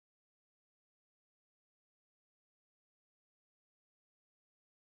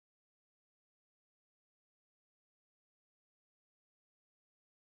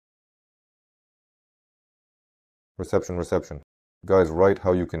 Reception. Guys, write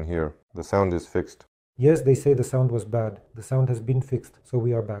how you can hear. The sound is fixed. Yes, they say the sound was bad. The sound has been fixed, so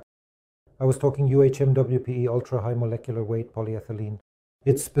we are back. I was talking UHMWPE ultra-high molecular weight polyethylene.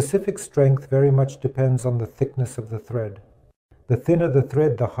 Its specific strength very much depends on the thickness of the thread. The thinner the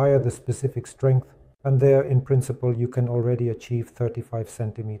thread, the higher the specific strength, and there, in principle, you can already achieve 35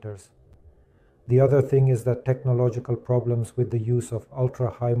 centimeters. The other thing is that technological problems with the use of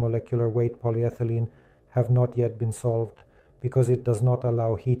ultra-high molecular weight polyethylene have not yet been solved, because it does not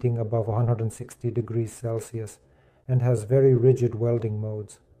allow heating above 160 degrees Celsius and has very rigid welding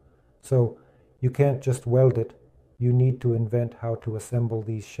modes. So you can't just weld it, you need to invent how to assemble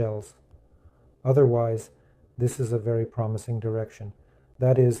these shells. Otherwise, this is a very promising direction.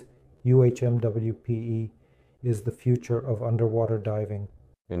 That is, UHMWPE is the future of underwater diving.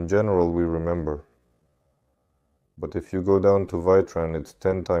 In general, we remember. But if you go down to Vitran, it's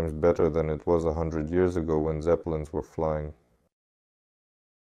 10 times better than it was 100 years ago when Zeppelins were flying.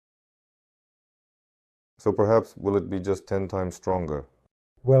 So perhaps will it be just 10 times stronger?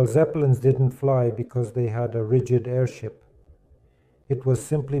 Well, Zeppelins didn't fly because they had a rigid airship. It was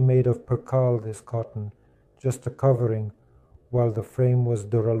simply made of percale, this cotton, just a covering, while the frame was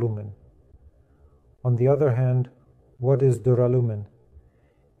duralumin. On the other hand, what is duralumin?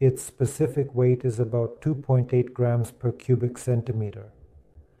 Its specific weight is about 2.8 grams per cubic centimeter.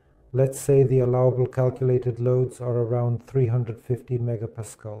 Let's say the allowable calculated loads are around 350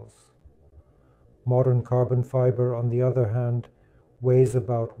 megapascals. Modern carbon fiber, on the other hand, weighs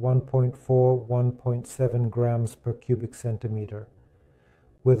about 1.7 grams per cubic centimeter,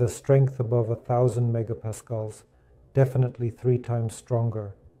 with a strength above 1,000 megapascals, definitely 3 times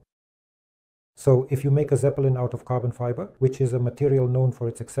stronger. So if you make a Zeppelin out of carbon fiber, which is a material known for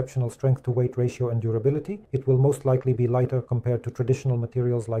its exceptional strength-to-weight ratio and durability, it will most likely be lighter compared to traditional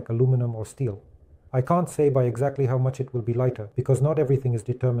materials like aluminum or steel. I can't say by exactly how much it will be lighter, because not everything is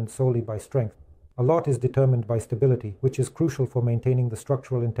determined solely by strength. A lot is determined by stability, which is crucial for maintaining the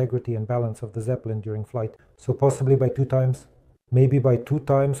structural integrity and balance of the Zeppelin during flight. So possibly by 2 times, maybe by 2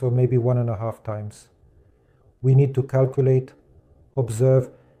 times, or maybe 1.5 times. We need to calculate, observe,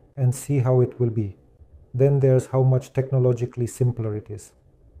 and see how it will be. Then there's how much technologically simpler it is.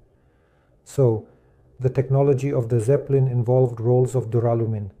 So, the technology of the Zeppelin involved rolls of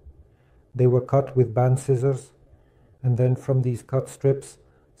duralumin. They were cut with band scissors, and then from these cut strips,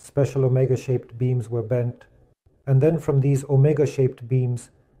 special omega-shaped beams were bent, and then from these omega-shaped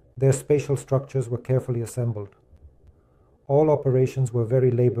beams, their spatial structures were carefully assembled. All operations were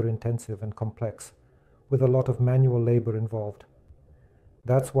very labor-intensive and complex, with a lot of manual labor involved.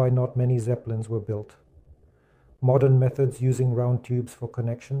 That's why not many Zeppelins were built. Modern methods using round tubes for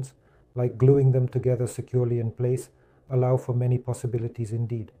connections, like gluing them together securely in place, allow for many possibilities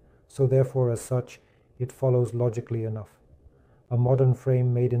indeed, so therefore as such, it follows logically enough. A modern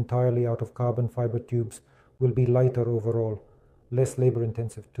frame made entirely out of carbon fiber tubes will be lighter overall, less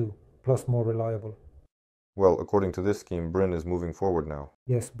labor-intensive too, plus more reliable. Well, according to this scheme, Bryn is moving forward now.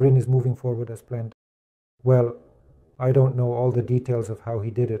 Yes, Bryn is moving forward as planned. Well, I don't know all the details of how he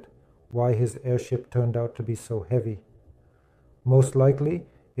did it, why his airship turned out to be so heavy. Most likely,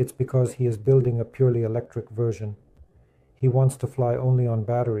 it's because he is building a purely electric version. He wants to fly only on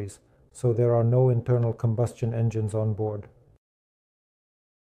batteries, so there are no internal combustion engines on board.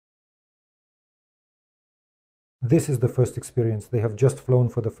 This is the first experience. They have just flown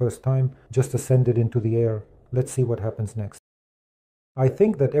for the first time, just ascended into the air. Let's see what happens next. I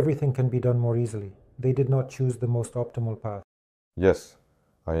think that everything can be done more easily. They did not choose the most optimal path. Yes,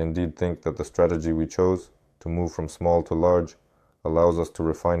 I indeed think that the strategy we chose, to move from small to large, allows us to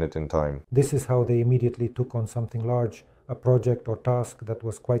refine it in time. This is how they immediately took on something large, a project or task that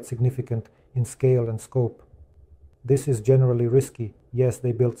was quite significant in scale and scope. This is generally risky. Yes,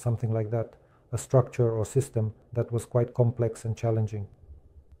 they built something like that, a structure or system that was quite complex and challenging.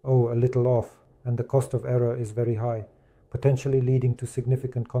 Oh, a little off, and the cost of error is very high, potentially leading to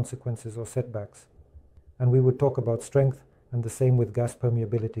significant consequences or setbacks. And we would talk about strength, and the same with gas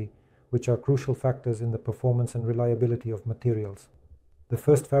permeability, which are crucial factors in the performance and reliability of materials. The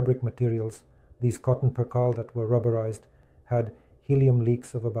first fabric materials, these cotton percale that were rubberized, had helium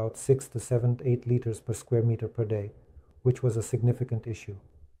leaks of about 6 to 7 to 8 liters per square meter per day, which was a significant issue.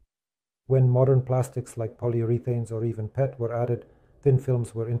 When modern plastics like polyurethanes or even PET were added, thin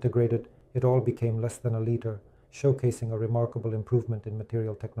films were integrated, it all became less than a liter, showcasing a remarkable improvement in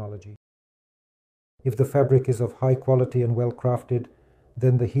material technology. If the fabric is of high quality and well crafted,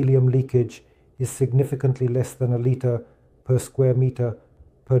 then the helium leakage is significantly less than a liter per square meter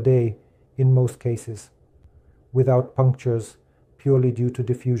per day in most cases, without punctures, purely due to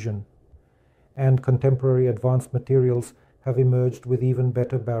diffusion. And contemporary advanced materials have emerged with even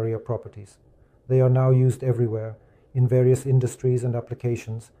better barrier properties. They are now used everywhere, in various industries and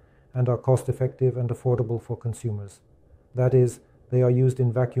applications, and are cost-effective and affordable for consumers. That is, they are used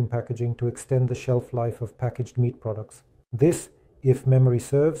in vacuum packaging to extend the shelf life of packaged meat products. This, if memory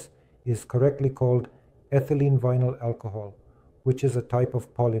serves, is correctly called ethylene vinyl alcohol, which is a type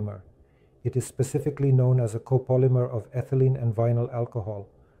of polymer. It is specifically known as a copolymer of ethylene and vinyl alcohol,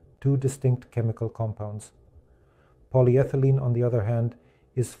 two distinct chemical compounds. Polyethylene, on the other hand,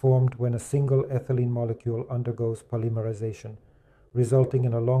 is formed when a single ethylene molecule undergoes polymerization, resulting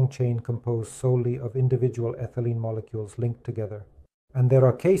in a long chain composed solely of individual ethylene molecules linked together. And there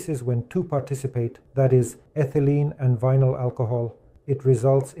are cases when two participate, that is, ethylene and vinyl alcohol. It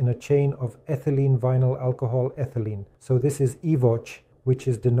results in a chain of ethylene vinyl alcohol ethylene. So this is EVOCH, which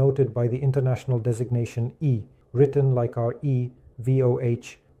is denoted by the international designation E, written like our E,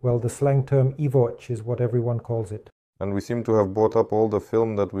 VOH. Well, the slang term EVOCH is what everyone calls it. And we seem to have bought up all the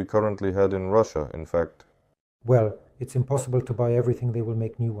film that we currently had in Russia, in fact. Well, it's impossible to buy everything. They will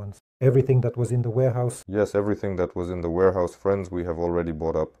make new ones. Everything that was in the warehouse. Yes, everything that was in the warehouse, friends, we have already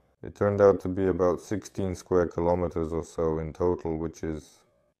bought up. It turned out to be about 16 square kilometers or so in total, which is...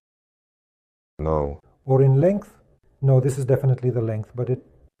 No. Or in length? No, this is definitely the length, but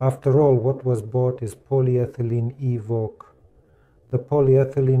after all, what was bought is polyethylene EVOC. The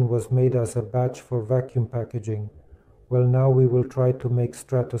polyethylene was made as a batch for vacuum packaging. Well, now we will try to make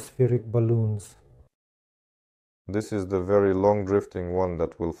stratospheric balloons. This is the very long drifting one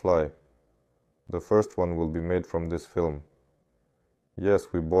that will fly. The first one will be made from this film. Yes,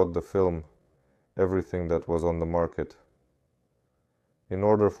 we bought the film, everything that was on the market. In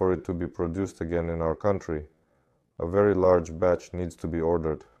order for it to be produced again in our country, a very large batch needs to be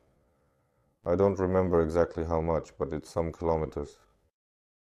ordered. I don't remember exactly how much, but it's some kilometers.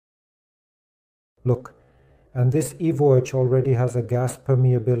 Look, and this EVOH already has a gas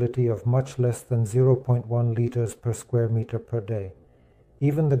permeability of much less than 0.1 liters per square meter per day.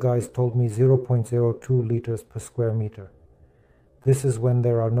 Even the guys told me 0.02 liters per square meter. This is when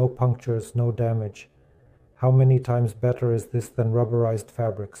there are no punctures, no damage. How many times better is this than rubberized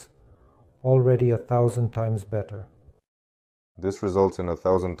fabrics? Already 1,000 times better. This results in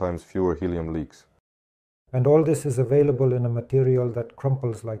 1,000 times fewer helium leaks. And all this is available in a material that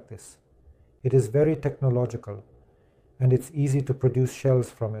crumples like this. It is very technological, and it's easy to produce shells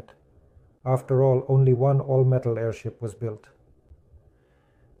from it. After all, only one all-metal airship was built.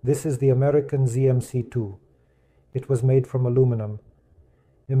 This is the American ZMC-2. It was made from aluminum.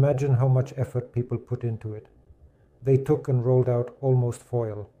 Imagine how much effort people put into it. They took and rolled out almost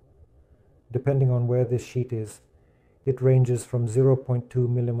foil. Depending on where this sheet is, it ranges from 0.2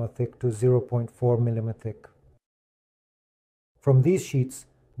 mm thick to 0.4 mm thick. From these sheets,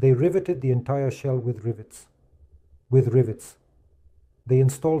 they riveted the entire shell with rivets. They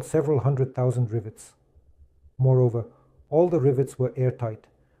installed several 100,000 rivets. Moreover, all the rivets were airtight,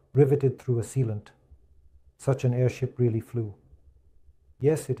 riveted through a sealant. Such an airship really flew.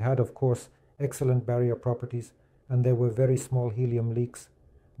 Yes, it had, of course, excellent barrier properties, and there were very small helium leaks,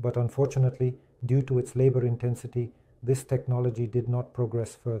 but unfortunately, due to its labor intensity, this technology did not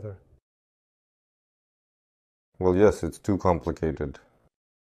progress further. Well, yes, it's too complicated.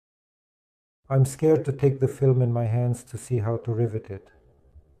 I'm scared to take the film in my hands to see how to rivet it.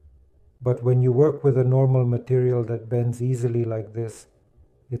 But when you work with a normal material that bends easily like this,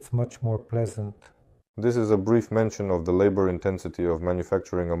 it's much more pleasant. This is a brief mention of the labor intensity of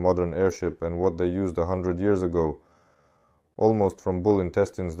manufacturing a modern airship and what they used 100 years ago, almost from bull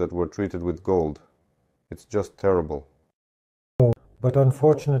intestines that were treated with gold. It's just terrible. But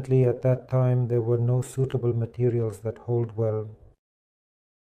unfortunately, at that time, there were no suitable materials that hold well.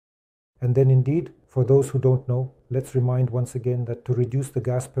 And then indeed, for those who don't know, let's remind once again that to reduce the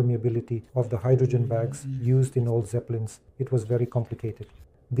gas permeability of the hydrogen bags used in old Zeppelins, it was very complicated.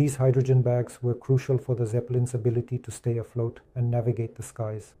 These hydrogen bags were crucial for the Zeppelin's ability to stay afloat and navigate the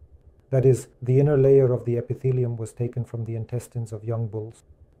skies. That is, the inner layer of the epithelium was taken from the intestines of young bulls.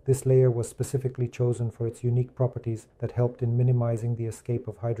 This layer was specifically chosen for its unique properties that helped in minimizing the escape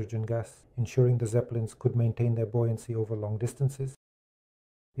of hydrogen gas, ensuring the Zeppelins could maintain their buoyancy over long distances.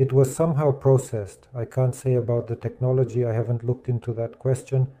 It was somehow processed. I can't say about the technology, I haven't looked into that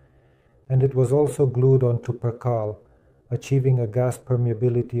question. And it was also glued onto percal, achieving a gas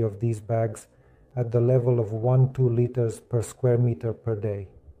permeability of these bags at the level of 1-2 liters per square meter per day.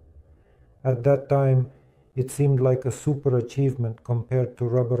 At that time, it seemed like a super achievement compared to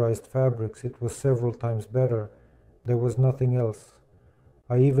rubberized fabrics. It was several times better. There was nothing else.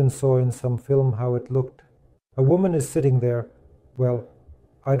 I even saw in some film how it looked. A woman is sitting there, well,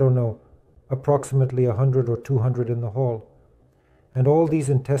 I don't know, approximately 100 or 200 in the hall. And all these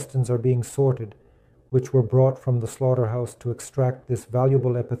intestines are being sorted, which were brought from the slaughterhouse to extract this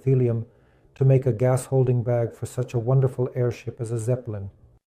valuable epithelium to make a gas-holding bag for such a wonderful airship as a Zeppelin.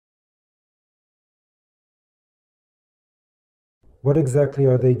 What exactly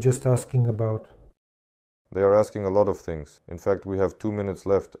are they just asking about? They are asking a lot of things. In fact, we have 2 minutes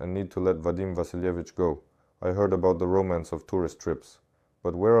left and need to let Vadim Vasilyevich go. I heard about the romance of tourist trips.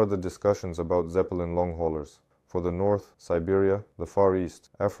 But where are the discussions about Zeppelin long haulers? For the North, Siberia, the Far East,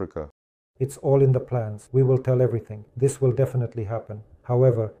 Africa? It's all in the plans. We will tell everything. This will definitely happen.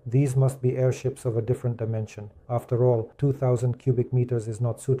 However, these must be airships of a different dimension. After all, 2,000 cubic meters is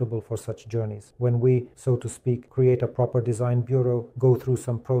not suitable for such journeys. When we, so to speak, create a proper design bureau, go through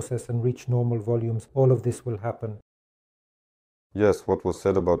some process and reach normal volumes, all of this will happen. Yes, what was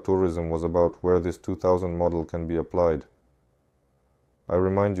said about tourism was about where this 2000 model can be applied. I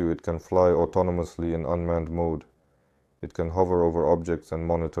remind you, it can fly autonomously in unmanned mode. It can hover over objects and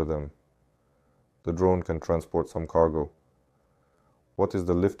monitor them. The drone can transport some cargo. What is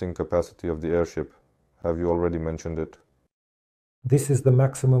the lifting capacity of the airship? Have you already mentioned it? This is the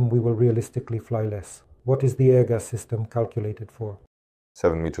maximum we will realistically fly less. What is the air gas system calculated for?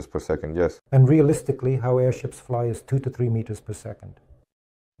 7 meters per second, yes. And realistically, how airships fly is 2 to 3 meters per second.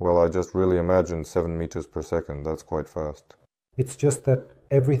 Well, I just really imagined 7 meters per second. That's quite fast. It's just that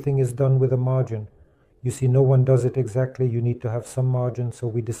everything is done with a margin. You see, no one does it exactly. You need to have some margin, so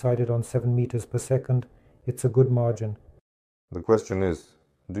we decided on 7 meters per second. It's a good margin. The question is,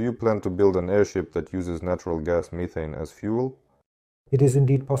 do you plan to build an airship that uses natural gas methane as fuel? It is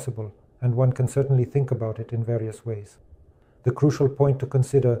indeed possible, and one can certainly think about it in various ways. The crucial point to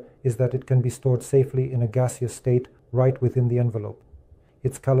consider is that it can be stored safely in a gaseous state right within the envelope.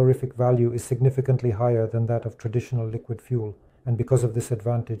 Its calorific value is significantly higher than that of traditional liquid fuel, and because of this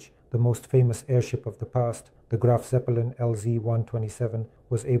advantage, the most famous airship of the past, the Graf Zeppelin LZ-127,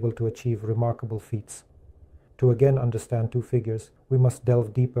 was able to achieve remarkable feats. To again understand two figures, we must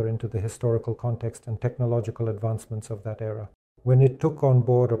delve deeper into the historical context and technological advancements of that era. When it took on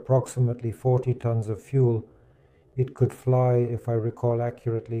board approximately 40 tons of fuel, it could fly, if I recall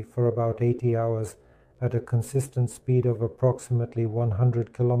accurately, for about 80 hours at a consistent speed of approximately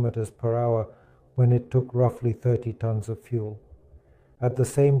 100 kilometers per hour when it took roughly 30 tons of fuel. At the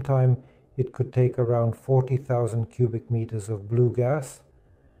same time, it could take around 40,000 cubic meters of blue gas,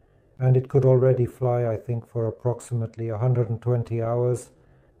 and it could already fly, I think, for approximately 120 hours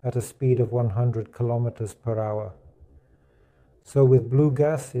at a speed of 100 kilometers per hour. So with blue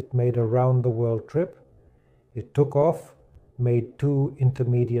gas, it made a round-the-world trip. It took off, made 2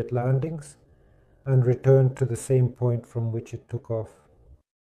 intermediate landings, and returned to the same point from which it took off.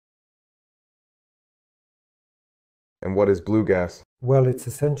 And what is blue gas? Well, it's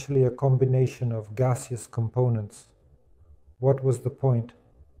essentially a combination of gaseous components. What was the point?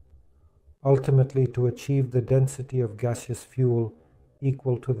 Ultimately, to achieve the density of gaseous fuel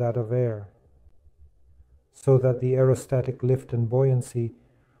equal to that of air, so that the aerostatic lift and buoyancy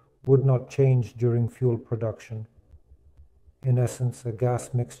would not change during fuel production. In essence, a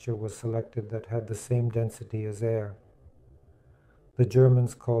gas mixture was selected that had the same density as air. The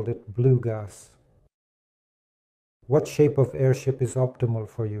Germans called it blue gas. What shape of airship is optimal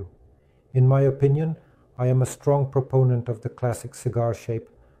for you? In my opinion, I am a strong proponent of the classic cigar shape,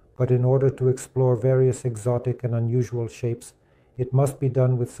 but in order to explore various exotic and unusual shapes, it must be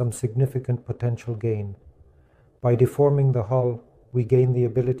done with some significant potential gain. By deforming the hull, we gain the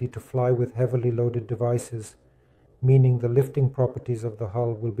ability to fly with heavily loaded devices, meaning the lifting properties of the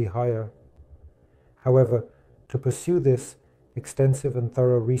hull will be higher. However, to pursue this, extensive and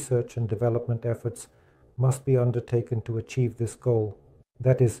thorough research and development efforts must be undertaken to achieve this goal.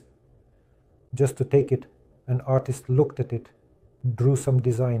 That is, just to take it, an artist looked at it, drew some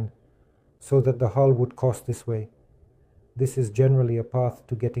design, so that the hull would cost this way. This is generally a path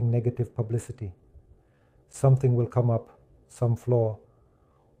to getting negative publicity. Something will come up, some flaw,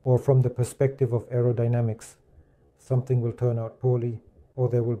 or from the perspective of aerodynamics, something will turn out poorly, or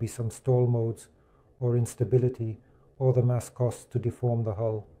there will be some stall modes, or instability, or the mass costs to deform the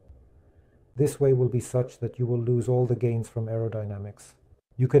hull. This way will be such that you will lose all the gains from aerodynamics.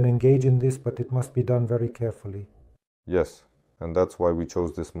 You can engage in this, but it must be done very carefully. Yes, and that's why we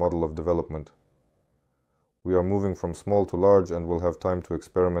chose this model of development. We are moving from small to large and will have time to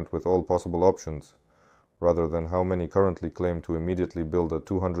experiment with all possible options, rather than how many currently claim to immediately build a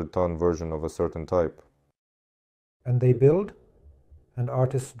 200-ton version of a certain type. And they build, and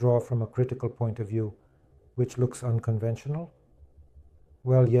artists draw from a critical point of view, which looks unconventional?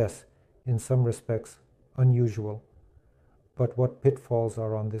 Well, yes, in some respects, unusual. But what pitfalls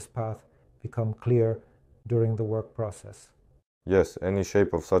are on this path become clear during the work process. Yes, any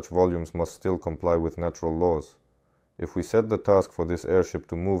shape of such volumes must still comply with natural laws. If we set the task for this airship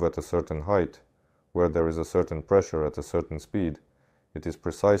to move at a certain height, where there is a certain pressure at a certain speed, it is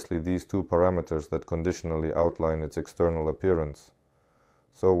precisely these two parameters that conditionally outline its external appearance.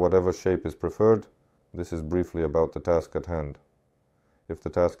 So whatever shape is preferred, this is briefly about the task at hand. If the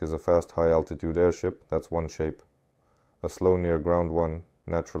task is a fast high-altitude airship, that's one shape. A slow near-ground one,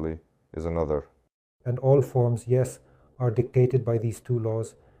 naturally, is another. And all forms, yes, are dictated by these two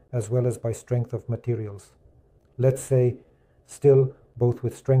laws, as well as by strength of materials. Let's say, still, both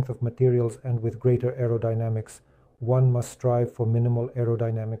with strength of materials and with greater aerodynamics, one must strive for minimal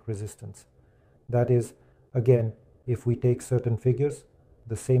aerodynamic resistance. That is, again, if we take certain figures,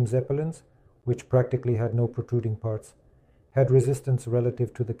 the same Zeppelins, which practically had no protruding parts, had resistance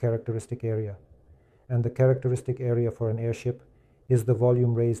relative to the characteristic area. And the characteristic area for an airship is the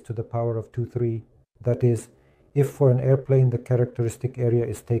volume raised to the power of 2-3. That is, if for an airplane the characteristic area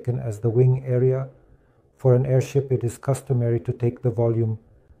is taken as the wing area, for an airship it is customary to take the volume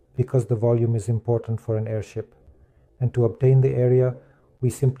because the volume is important for an airship. And to obtain the area, we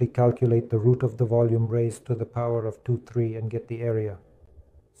simply calculate the root of the volume raised to the power of 2-3 and get the area.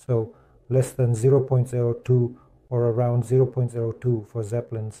 So less than 0.02 or around 0.02 for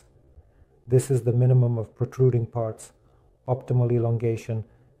Zeppelins. This is the minimum of protruding parts, optimal elongation,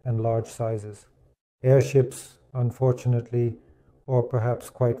 and large sizes. Airships, unfortunately, or perhaps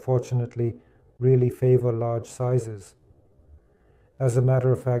quite fortunately, really favor large sizes. As a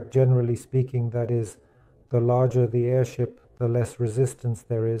matter of fact, generally speaking, that is, the larger the airship, the less resistance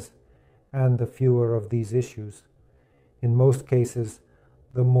there is, and the fewer of these issues. In most cases,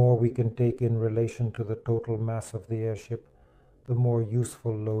 the more we can take in relation to the total mass of the airship, the more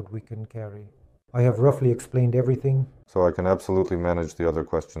useful load we can carry. I have roughly explained everything. So I can absolutely manage the other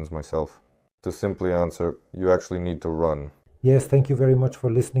questions myself. To simply answer, you actually need to run. Yes, thank you very much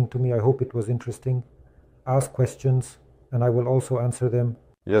for listening to me. I hope it was interesting. Ask questions, and I will also answer them.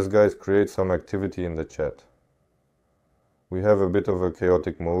 Yes, guys, create some activity in the chat. We have a bit of a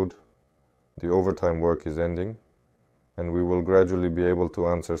chaotic mode. The overtime work is ending, and we will gradually be able to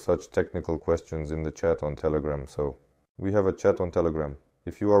answer such technical questions in the chat on Telegram. So, we have a chat on Telegram.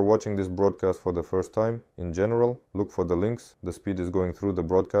 If you are watching this broadcast for the first time, in general, look for the links. The speed is going through the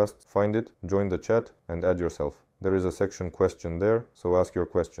broadcast. Find it, join the chat, and add yourself. There is a section question there, so ask your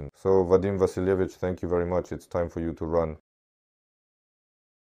question. So, Vadim Vasilyevich, thank you very much. It's time for you to run.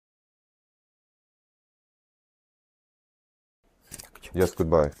 Yes,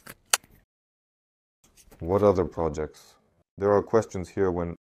 goodbye. What other projects? There are questions here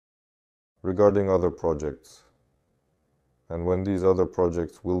regarding other projects. And when these other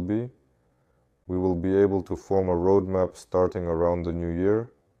projects will be, we will be able to form a roadmap starting around the new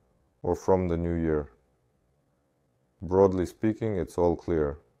year or from the new year. Broadly speaking, it's all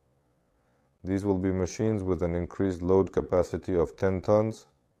clear. These will be machines with an increased load capacity of 10 tons,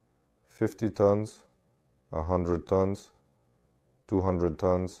 50 tons, 100 tons, 200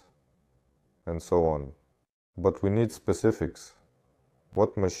 tons, and so on. But we need specifics.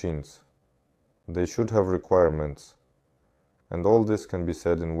 What machines? They should have requirements. And all this can be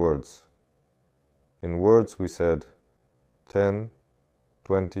said in words. In words we said 10,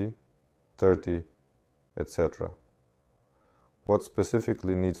 20, 30, etc. What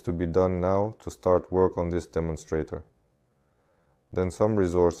specifically needs to be done now to start work on this demonstrator? Then some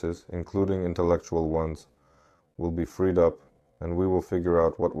resources, including intellectual ones, will be freed up, and we will figure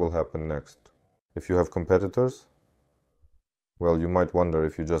out what will happen next. If you have competitors, well, you might wonder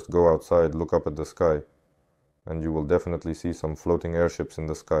if you just go outside, look up at the sky, and you will definitely see some floating airships in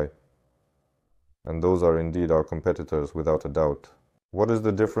the sky. And those are indeed our competitors, without a doubt. What is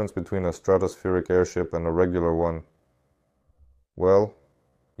the difference between a stratospheric airship and a regular one? Well,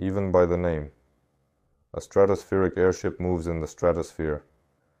 even by the name. A stratospheric airship moves in the stratosphere,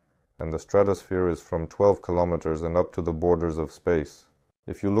 and the stratosphere is from 12 kilometers and up to the borders of space.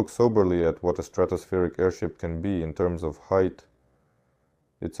 If you look soberly at what a stratospheric airship can be in terms of height,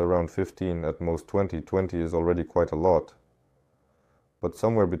 it's around 15, at most 20. 20 is already quite a lot. But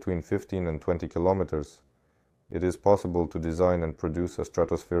somewhere between 15 and 20 kilometers, it is possible to design and produce a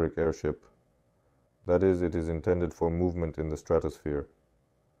stratospheric airship. That is, it is intended for movement in the stratosphere.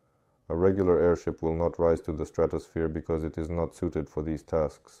 A regular airship will not rise to the stratosphere because it is not suited for these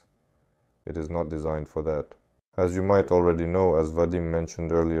tasks. It is not designed for that. As you might already know, as Vadim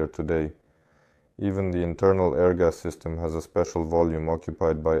mentioned earlier today, even the internal air-gas system has a special volume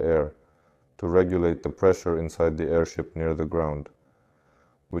occupied by air to regulate the pressure inside the airship near the ground,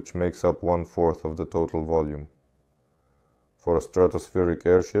 which makes up 1/4 of the total volume. For a stratospheric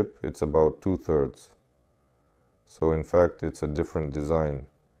airship, it's about 2/3. So in fact, it's a different design,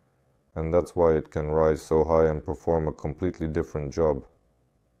 and that's why it can rise so high and perform a completely different job.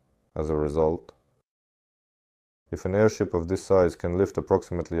 As a result, if an airship of this size can lift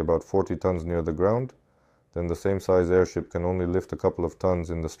approximately about 40 tons near the ground, then the same size airship can only lift a couple of tons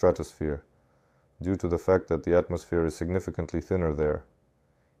in the stratosphere, due to the fact that the atmosphere is significantly thinner there.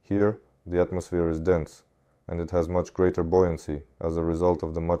 Here, the atmosphere is dense, and it has much greater buoyancy as a result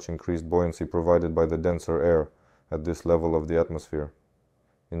of the much increased buoyancy provided by the denser air at this level of the atmosphere.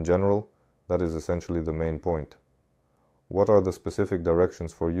 In general, that is essentially the main point. What are the specific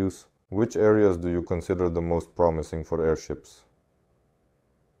directions for use? Which areas do you consider the most promising for airships?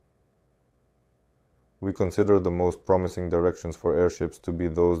 We consider the most promising directions for airships to be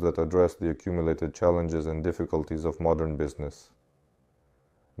those that address the accumulated challenges and difficulties of modern business.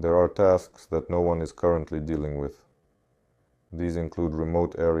 There are tasks that no one is currently dealing with. These include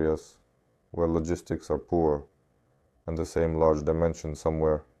remote areas, where logistics are poor, and the same large dimension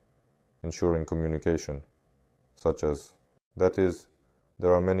somewhere, ensuring communication, such as, that is,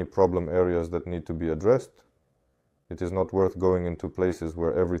 there are many problem areas that need to be addressed. It is not worth going into places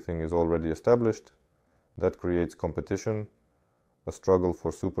where everything is already established. That creates competition, a struggle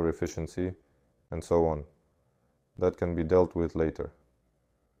for super efficiency, and so on. That can be dealt with later.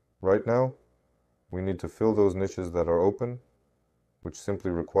 Right now, we need to fill those niches that are open, which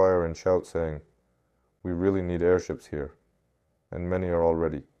simply require and shout saying, we really need airships here, and many are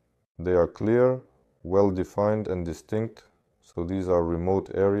already. They are clear, well-defined and distinct, so these are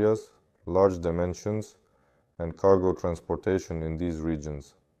remote areas, large dimensions, and cargo transportation in these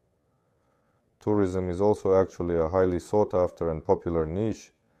regions. Tourism is also actually a highly sought-after and popular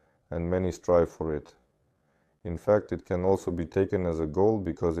niche, and many strive for it. In fact, it can also be taken as a goal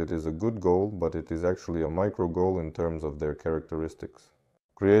because it is a good goal, but it is actually a micro goal in terms of their characteristics.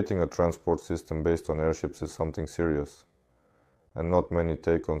 Creating a transport system based on airships is something serious, and not many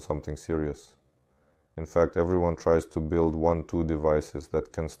take on something serious. In fact, everyone tries to build 1-2 devices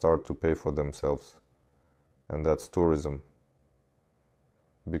that can start to pay for themselves, and that's tourism.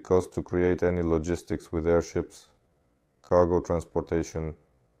 Because to create any logistics with airships, cargo transportation,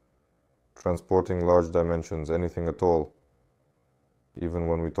 transporting large dimensions, anything at all, even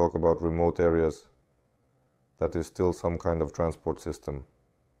when we talk about remote areas, that is still some kind of transport system.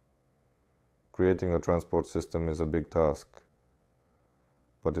 Creating a transport system is a big task,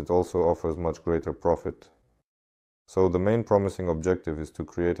 but it also offers much greater profit. So the main promising objective is to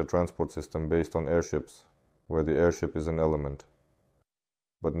create a transport system based on airships, where the airship is an element.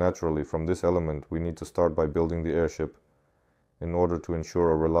 But naturally, from this element, we need to start by building the airship in order to ensure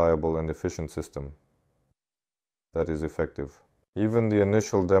a reliable and efficient system that is effective. Even the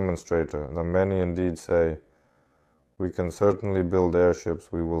initial demonstrator, the many indeed say, we can certainly build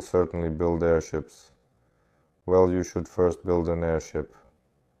airships, we will certainly build airships. Well, you should first build an airship.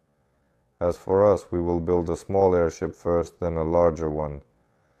 As for us, we will build a small airship first, then a larger one.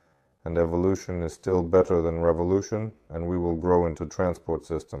 And evolution is still better than revolution, and we will grow into transport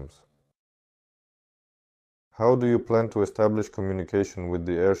systems. How do you plan to establish communication with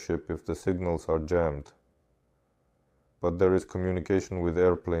the airship if the signals are jammed? But there is communication with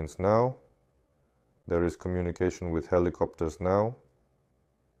airplanes now, there is communication with helicopters now,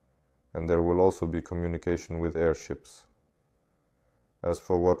 and there will also be communication with airships. As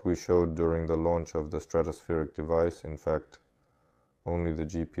for what we showed during the launch of the stratospheric device, in fact, only the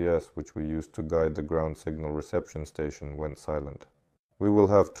GPS, which we used to guide the ground signal reception station, went silent. We will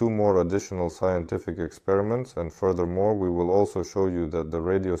have 2 more additional scientific experiments, and furthermore, we will also show you that the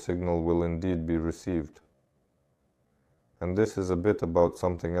radio signal will indeed be received. And this is a bit about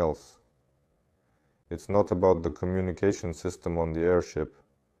something else. It's not about the communication system on the airship.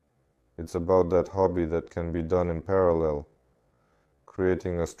 It's about that hobby that can be done in parallel,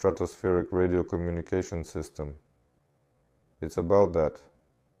 creating a stratospheric radio communication system. It's about that.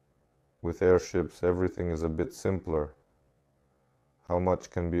 With airships, everything is a bit simpler. How much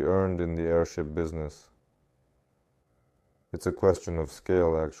can be earned in the airship business? It's a question of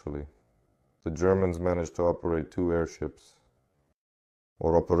scale, actually. The Germans managed to operate 2 airships,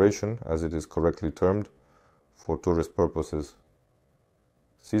 or operation, as it is correctly termed, for tourist purposes.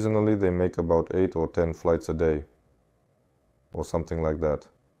 Seasonally, they make about 8 or 10 flights a day, or something like that.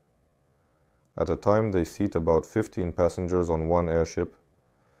 At a time, they seat about 15 passengers on one airship,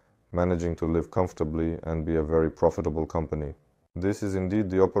 managing to live comfortably and be a very profitable company. This is indeed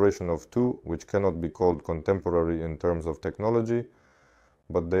the operation of 2, which cannot be called contemporary in terms of technology,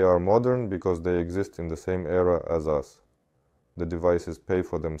 but they are modern because they exist in the same era as us. The devices pay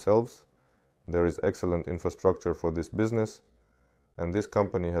for themselves, there is excellent infrastructure for this business, and this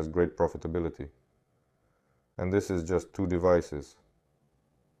company has great profitability. And this is just 2 devices.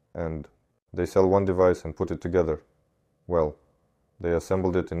 And they sell 1 device and put it together. Well, they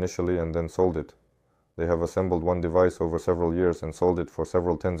assembled it initially and then sold it. They have assembled 1 device over several years and sold it for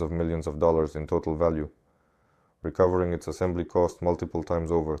several tens of millions of dollars in total value, recovering its assembly cost multiple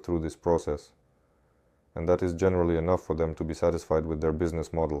times over through this process. And that is generally enough for them to be satisfied with their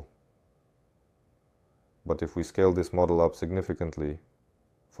business model. But if we scale this model up significantly,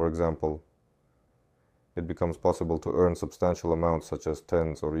 for example, it becomes possible to earn substantial amounts such as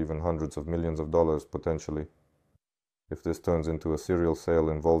tens or even hundreds of millions of dollars potentially. If this turns into a serial sale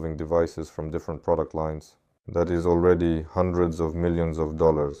involving devices from different product lines, that is already hundreds of millions of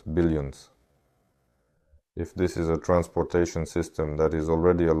dollars, billions. If this is a transportation system, that is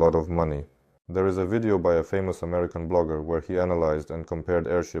already a lot of money. There is a video by a famous American blogger where he analyzed and compared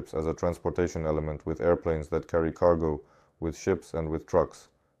airships as a transportation element with airplanes that carry cargo, with ships and with trucks,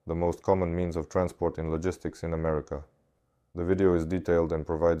 the most common means of transport in logistics in America. The video is detailed and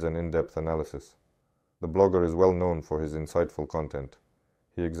provides an in-depth analysis. The blogger is well known for his insightful content.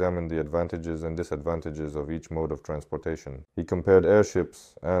 He examined the advantages and disadvantages of each mode of transportation. He compared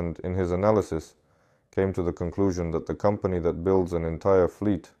airships and, in his analysis, came to the conclusion that the company that builds an entire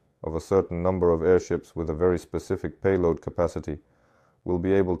fleet of a certain number of airships with a very specific payload capacity will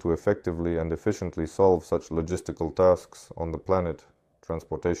be able to effectively and efficiently solve such logistical tasks on the planet,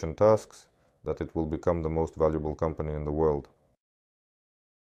 transportation tasks, that it will become the most valuable company in the world.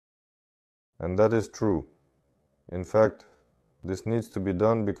 And that is true. In fact, this needs to be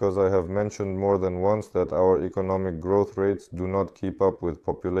done because I have mentioned more than once that our economic growth rates do not keep up with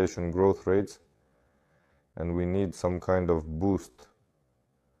population growth rates, and we need some kind of boost,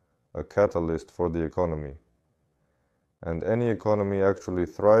 a catalyst for the economy. And any economy actually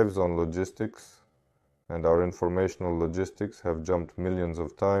thrives on logistics, and our informational logistics have jumped millions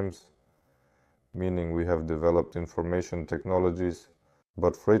of times, meaning we have developed information technologies.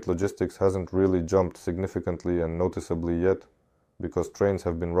 But freight logistics hasn't really jumped significantly and noticeably yet, because trains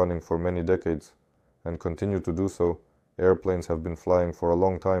have been running for many decades and continue to do so. Airplanes have been flying for a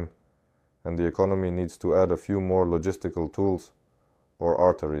long time, and the economy needs to add a few more logistical tools, or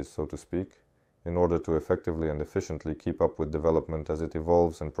arteries, so to speak, in order to effectively and efficiently keep up with development as it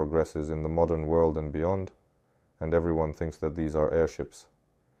evolves and progresses in the modern world and beyond. And everyone thinks that these are airships.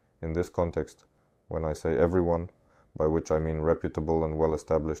 In this context, when I say everyone, by which I mean reputable and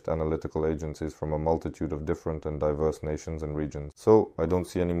well-established analytical agencies from a multitude of different and diverse nations and regions. So, I don't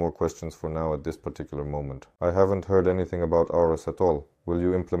see any more questions for now at this particular moment. I haven't heard anything about Aurus at all. Will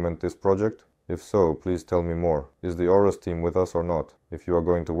you implement this project? If so, please tell me more. Is the Aurus team with us or not? If you are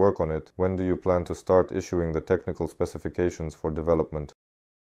going to work on it, when do you plan to start issuing the technical specifications for development?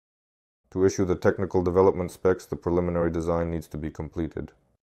 To issue the technical development specs, the preliminary design needs to be completed.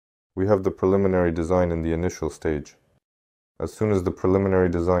 We have the preliminary design in the initial stage. As soon as the preliminary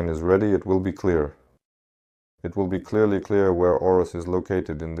design is ready, it will be clear. It will be clearly clear where Aurus is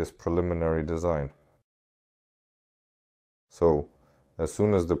located in this preliminary design. So, as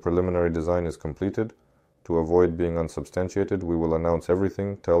soon as the preliminary design is completed, to avoid being unsubstantiated, we will announce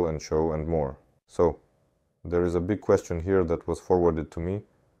everything, tell and show and more. So, there is a big question here that was forwarded to me,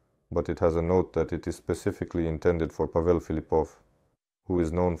 but it has a note that it is specifically intended for Pavel Filipov, who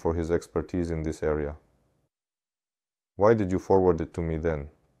is known for his expertise in this area. Why did you forward it to me then?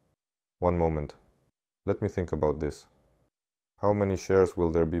 One moment. Let me think about this. How many shares will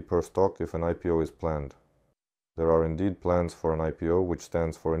there be per stock if an IPO is planned? There are indeed plans for an IPO, which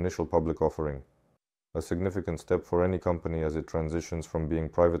stands for Initial Public Offering, a significant step for any company as it transitions from being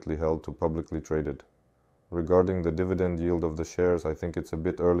privately held to publicly traded. Regarding the dividend yield of the shares, I think it's a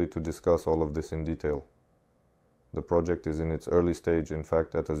bit early to discuss all of this in detail. The project is in its early stage, in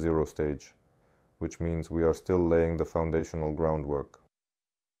fact at a 0 stage, which means we are still laying the foundational groundwork.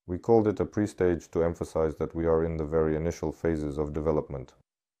 We called it a pre-stage to emphasize that we are in the very initial phases of development.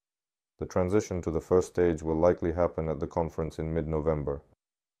 The transition to the first stage will likely happen at the conference in mid-November.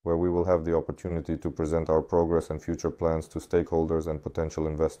 where we will have the opportunity to present our progress and future plans to stakeholders and potential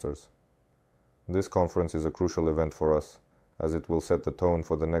investors. This conference is a crucial event for us, as it will set the tone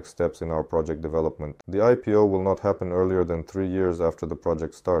for the next steps in our project development. The IPO will not happen earlier than 3 years after the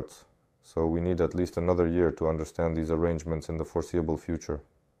project starts, so we need at least another year to understand these arrangements in the foreseeable future.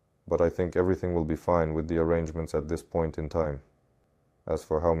 But I think everything will be fine with the arrangements at this point in time. As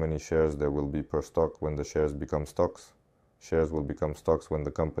for how many shares there will be per stock when the shares become stocks, shares will become stocks when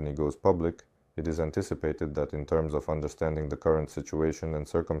the company goes public, it is anticipated that in terms of understanding the current situation and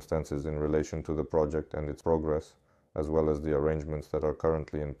circumstances in relation to the project and its progress, as well as the arrangements that are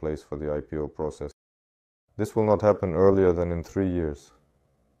currently in place for the IPO process, this will not happen earlier than in 3 years.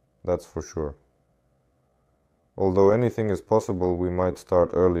 That's for sure. Although anything is possible, we might start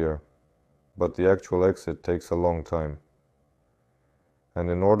earlier, but the actual exit takes a long time. And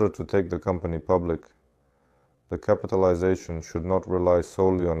in order to take the company public, the capitalization should not rely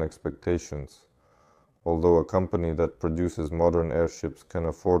solely on expectations, although a company that produces modern airships can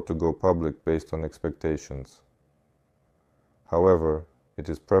afford to go public based on expectations. However, it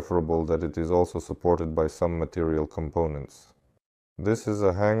is preferable that it is also supported by some material components. This is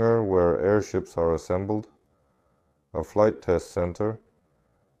a hangar where airships are assembled, a flight test center,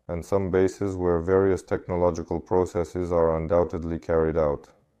 and some bases where various technological processes are undoubtedly carried out.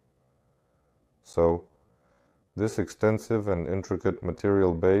 So, this extensive and intricate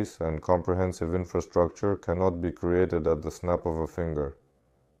material base and comprehensive infrastructure cannot be created at the snap of a finger.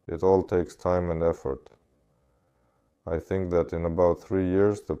 It all takes time and effort. I think that in about 3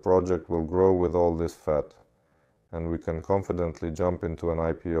 years the project will grow with all this fat, and we can confidently jump into an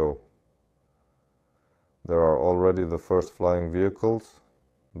IPO. There are already the first flying vehicles,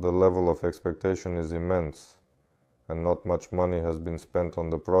 the level of expectation is immense, and not much money has been spent on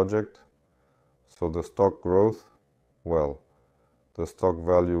the project, so the stock growth, well, the stock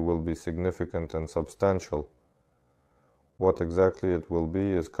value will be significant and substantial. What exactly it will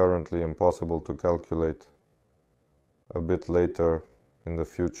be is currently impossible to calculate. A bit later in the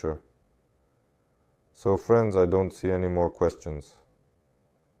future. So friends, I don't see any more questions.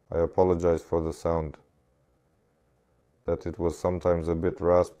 I apologize for the sound, that it was sometimes a bit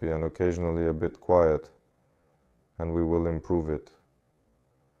raspy and occasionally a bit quiet, and we will improve it.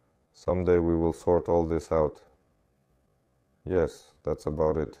 Someday we will sort all this out. Yes, that's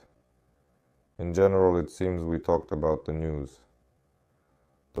about it. In general, it seems we talked about the news.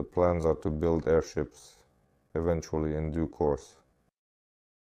 The plans are to build airships, eventually in due course.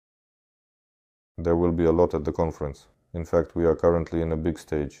 There will be a lot at the conference. In fact, we are currently in a big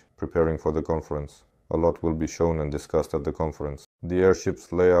stage, preparing for the conference. A lot will be shown and discussed at the conference. The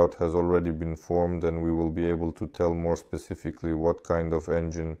airship's layout has already been formed, and we will be able to tell more specifically what kind of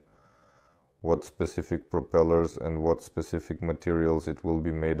engine, what specific propellers, and what specific materials it will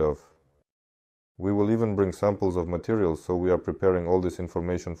be made of. We will even bring samples of materials, so we are preparing all this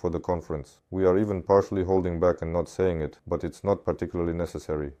information for the conference. We are even partially holding back and not saying it, but it's not particularly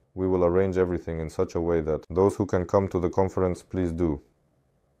necessary. We will arrange everything in such a way that those who can come to the conference, please do.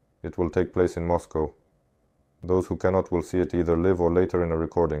 It will take place in Moscow. Those who cannot will see it either live or later in a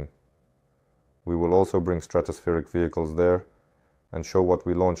recording. We will also bring stratospheric vehicles there and show what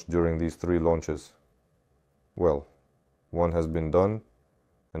we launched during these 3 launches. Well, 1 has been done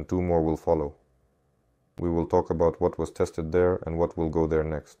and 2 more will follow. We will talk about what was tested there and what will go there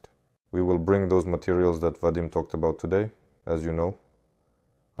next. We will bring those materials that Vadim talked about today, as you know.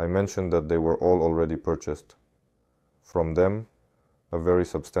 I mentioned that they were all already purchased. From them, a very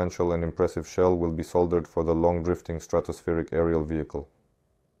substantial and impressive shell will be soldered for the long-drifting stratospheric aerial vehicle.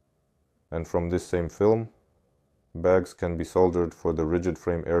 And from this same film, bags can be soldered for the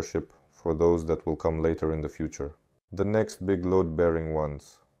rigid-frame airship for those that will come later in the future. The next big load-bearing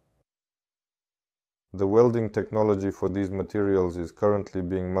ones. The welding technology for these materials is currently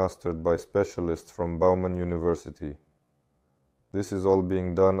being mastered by specialists from Bauman University. This is all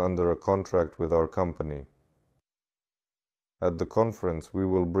being done under a contract with our company. At the conference, we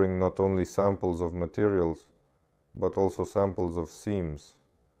will bring not only samples of materials, but also samples of seams,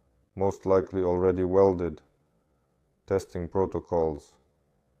 most likely already welded, testing protocols,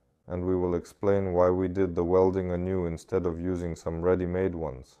 and we will explain why we did the welding anew instead of using some ready-made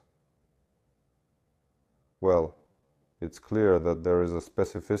ones. Well, it's clear that there is a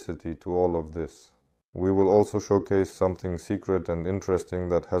specificity to all of this. We will also showcase something secret and interesting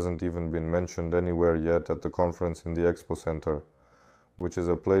that hasn't even been mentioned anywhere yet at the conference in the Expo Center, which is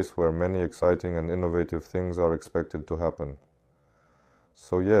a place where many exciting and innovative things are expected to happen.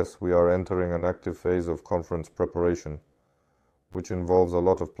 So yes, we are entering an active phase of conference preparation, which involves a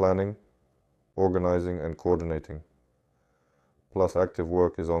lot of planning, organizing and coordinating. plus active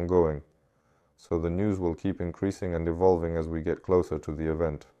work is ongoing, so the news will keep increasing and evolving as we get closer to the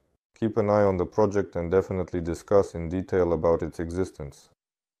event. Keep an eye on the project and definitely discuss in detail about its existence.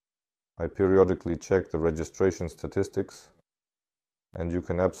 I periodically check the registration statistics, and you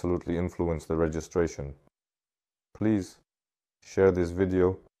can absolutely influence the registration. Please share this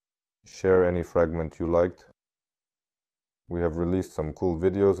video, share any fragment you liked. We have released some cool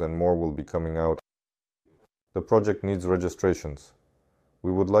videos and more will be coming out. The project needs registrations.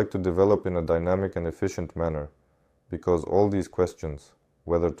 We would like to develop in a dynamic and efficient manner, because all these questions,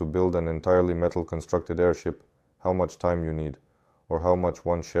 whether to build an entirely metal constructed airship, how much time you need, or how much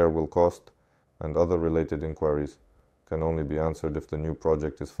one share will cost, and other related inquiries, can only be answered if the new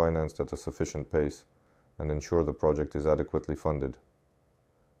project is financed at a sufficient pace and ensure the project is adequately funded.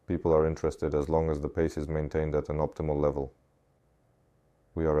 People are interested as long as the pace is maintained at an optimal level.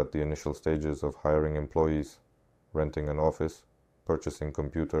 We are at the initial stages of hiring employees, renting an office, purchasing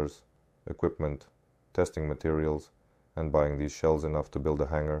computers, equipment, testing materials, and buying these shells enough to build a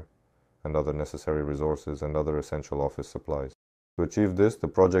hangar, and other necessary resources and other essential office supplies. To achieve this, the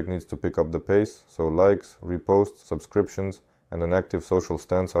project needs to pick up the pace, so likes, reposts, subscriptions, and an active social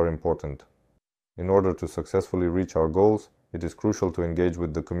stance are important. In order to successfully reach our goals, it is crucial to engage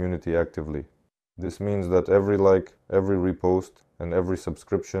with the community actively. This means that every like, every repost, and every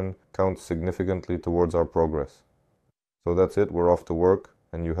subscription counts significantly towards our progress. So that's it, we're off to work,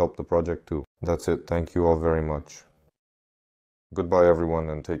 and you help the project too. That's it, thank you all very much. Goodbye everyone,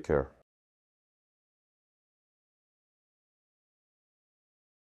 and take care.